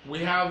 We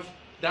have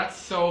that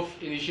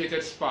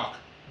self-initiated spark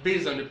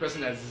based on the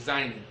person that's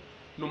designing.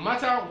 No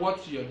matter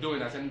what you're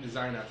doing as any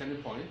designer at any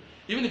point,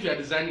 even if you're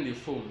designing a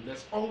phone,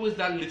 there's always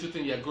that little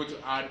thing you're going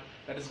to add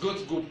that is going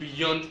to go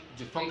beyond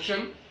the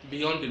function,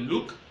 beyond the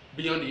look,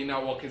 beyond the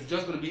inner work. It's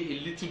just going to be a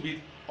little bit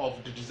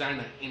of the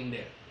designer in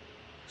there.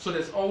 So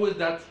there's always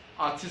that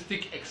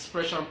artistic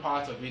expression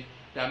part of it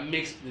that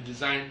makes the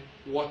design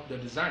what the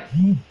design.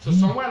 So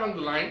somewhere along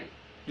the line,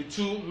 the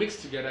two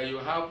mixed together, you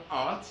have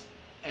art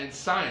and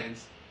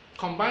science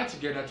combined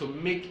together to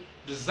make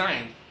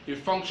design a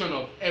function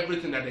of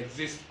everything that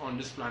exists on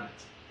this planet.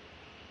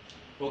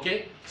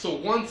 Okay? So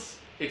once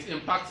it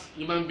impacts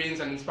human beings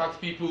and impacts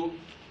people,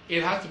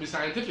 it has to be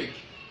scientific.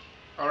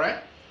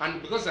 Alright?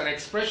 And because it's an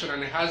expression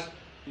and it has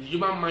the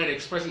human mind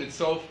expressing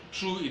itself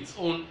through its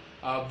own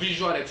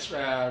visual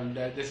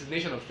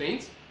designation of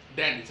things,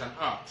 then it's an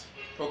art.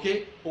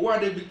 Okay? But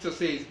what Victor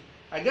says,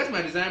 I guess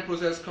my design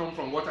process comes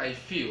from what I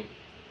feel.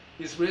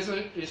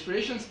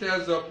 Inspiration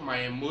stirs up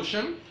my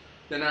emotion,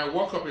 then I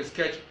work up a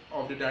sketch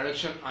of the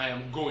direction I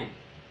am going.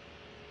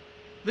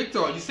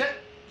 Victor, you said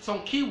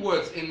some key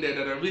words in there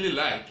that I really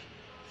like.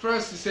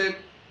 First, you said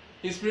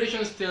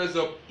inspiration stirs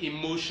up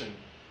emotion.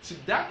 So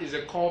that is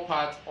a core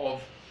part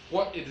of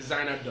what a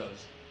designer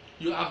does.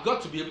 You have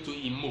got to be able to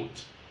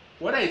emote.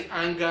 Whether it's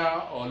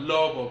anger or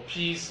love or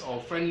peace or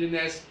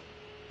friendliness,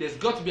 there's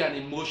got to be an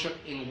emotion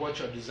in what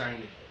you're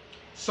designing.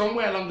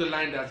 Somewhere along the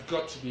line that's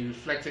got to be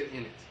reflected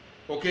in it.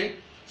 Okay?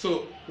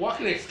 So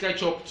working a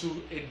sketch up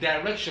to a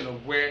direction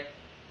of where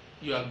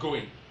you are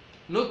going.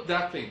 Note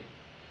that thing.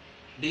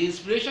 The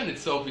inspiration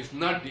itself is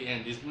not the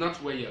end, it's not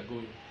where you are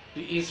going.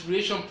 The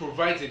inspiration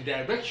provides a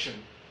direction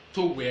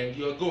to where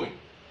you are going.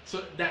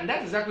 So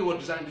that's exactly what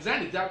design is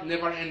that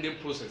never-ending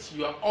process.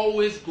 You are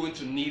always going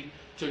to need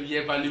to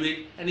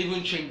reevaluate and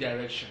even change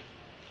direction.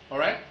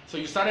 Alright? So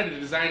you started the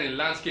design in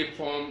landscape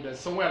form, then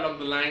somewhere along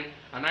the line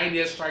an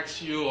idea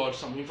strikes you or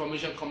some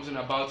information comes in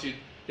about it,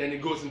 then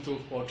it goes into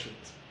portrait.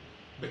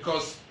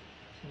 Because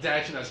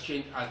direction has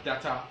changed as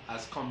data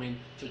has come in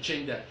to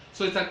change that.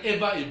 So it's an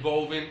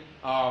ever-evolving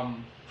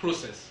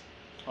process.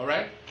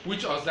 Alright?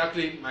 Which is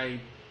exactly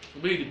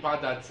really the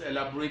part that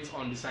elaborates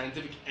on the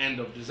scientific end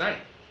of design.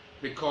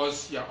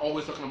 Because you're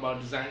always talking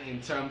about design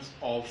in terms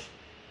of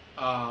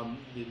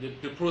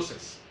the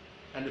process.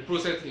 And the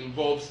process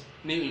involves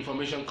new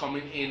information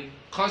coming in,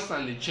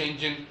 constantly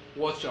changing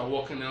what you're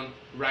working on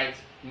right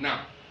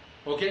now.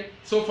 Okay?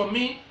 So for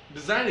me,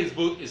 design is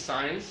both a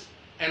science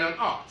and an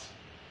art.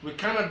 We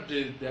cannot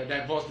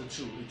divorce the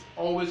two. It's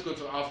always going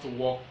to have to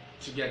work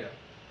together.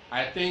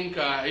 I think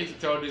I used to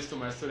tell this to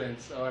my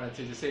students when I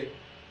teach. I say,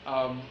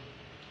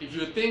 if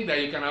you think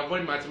that you can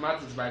avoid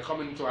mathematics by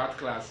coming to art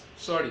class,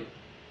 sorry.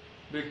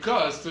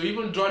 Because to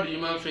even draw the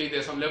human face,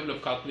 there's some level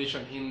of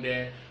calculation in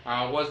there.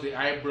 Once the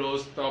eyebrow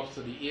stops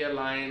to the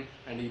earline,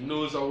 and the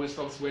nose always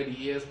stops where the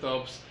ear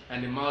stops,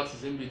 and the mouth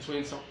is in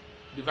between. So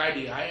divide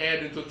the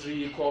head into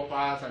 3 equal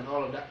parts and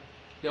all of that.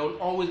 There will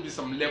always be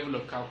some level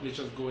of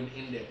calculations going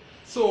in there.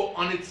 So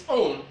on its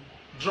own,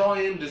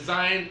 drawing,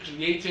 design,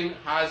 creating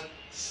has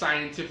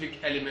scientific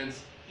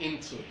elements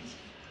into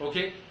it.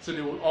 Okay? So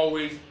they will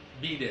always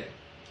be there.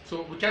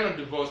 So we cannot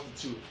divorce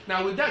the two.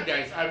 Now with that,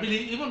 guys, I really,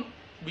 even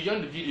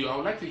beyond the video, I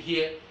would like to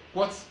hear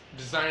what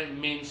design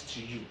means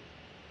to you.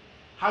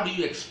 How do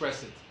you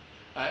express it?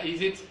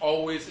 Is it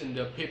always in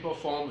the paper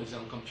form? Is it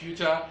on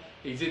computer?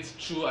 Is it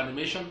through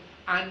animation?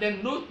 And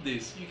then note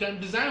this, you can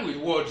design with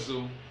words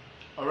though.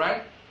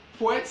 Alright?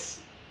 Poets,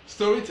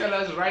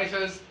 storytellers,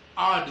 writers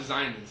are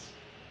designers.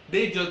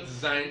 They just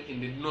design in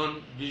the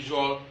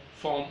non-visual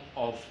form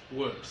of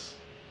words.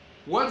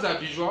 Words are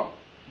visual,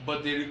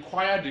 but they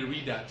require the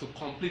reader to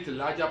complete a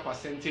larger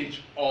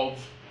percentage of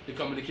the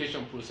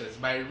communication process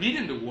by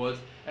reading the words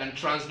and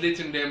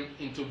translating them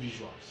into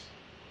visuals.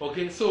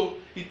 Okay, so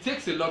it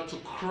takes a lot to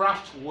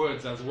craft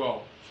words as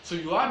well. So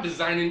you are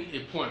designing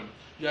a poem,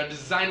 you are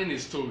designing a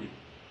story.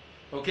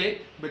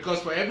 Okay, because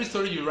for every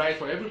story you write,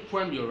 for every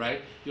poem you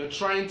write, you're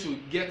trying to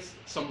get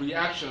some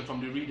reaction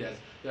from the readers.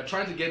 You're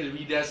trying to get the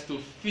readers to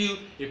feel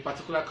a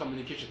particular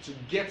communication, to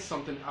get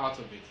something out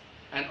of it.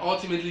 And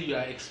ultimately you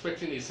are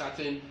expecting a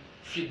certain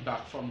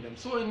feedback from them.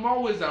 So in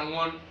more ways than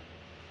one,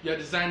 you're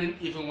designing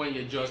even when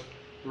you're just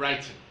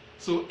writing.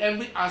 So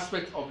every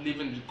aspect of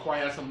living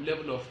requires some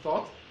level of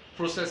thought,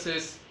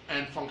 processes,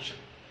 and function.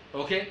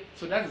 Okay?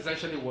 So that's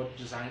essentially what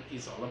design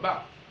is all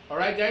about.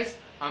 Alright guys,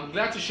 I'm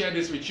glad to share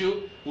this with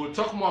you. We'll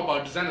talk more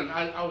about design and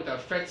how it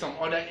affects some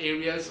other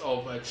areas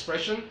of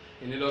expression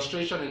in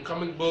illustration, in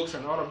comic books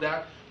and all of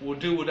that. We'll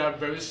deal with that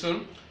very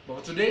soon.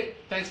 But for today,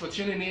 thanks for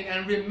tuning in,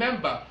 and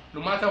remember,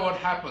 no matter what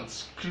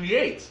happens,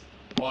 create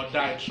or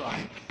die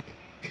trying.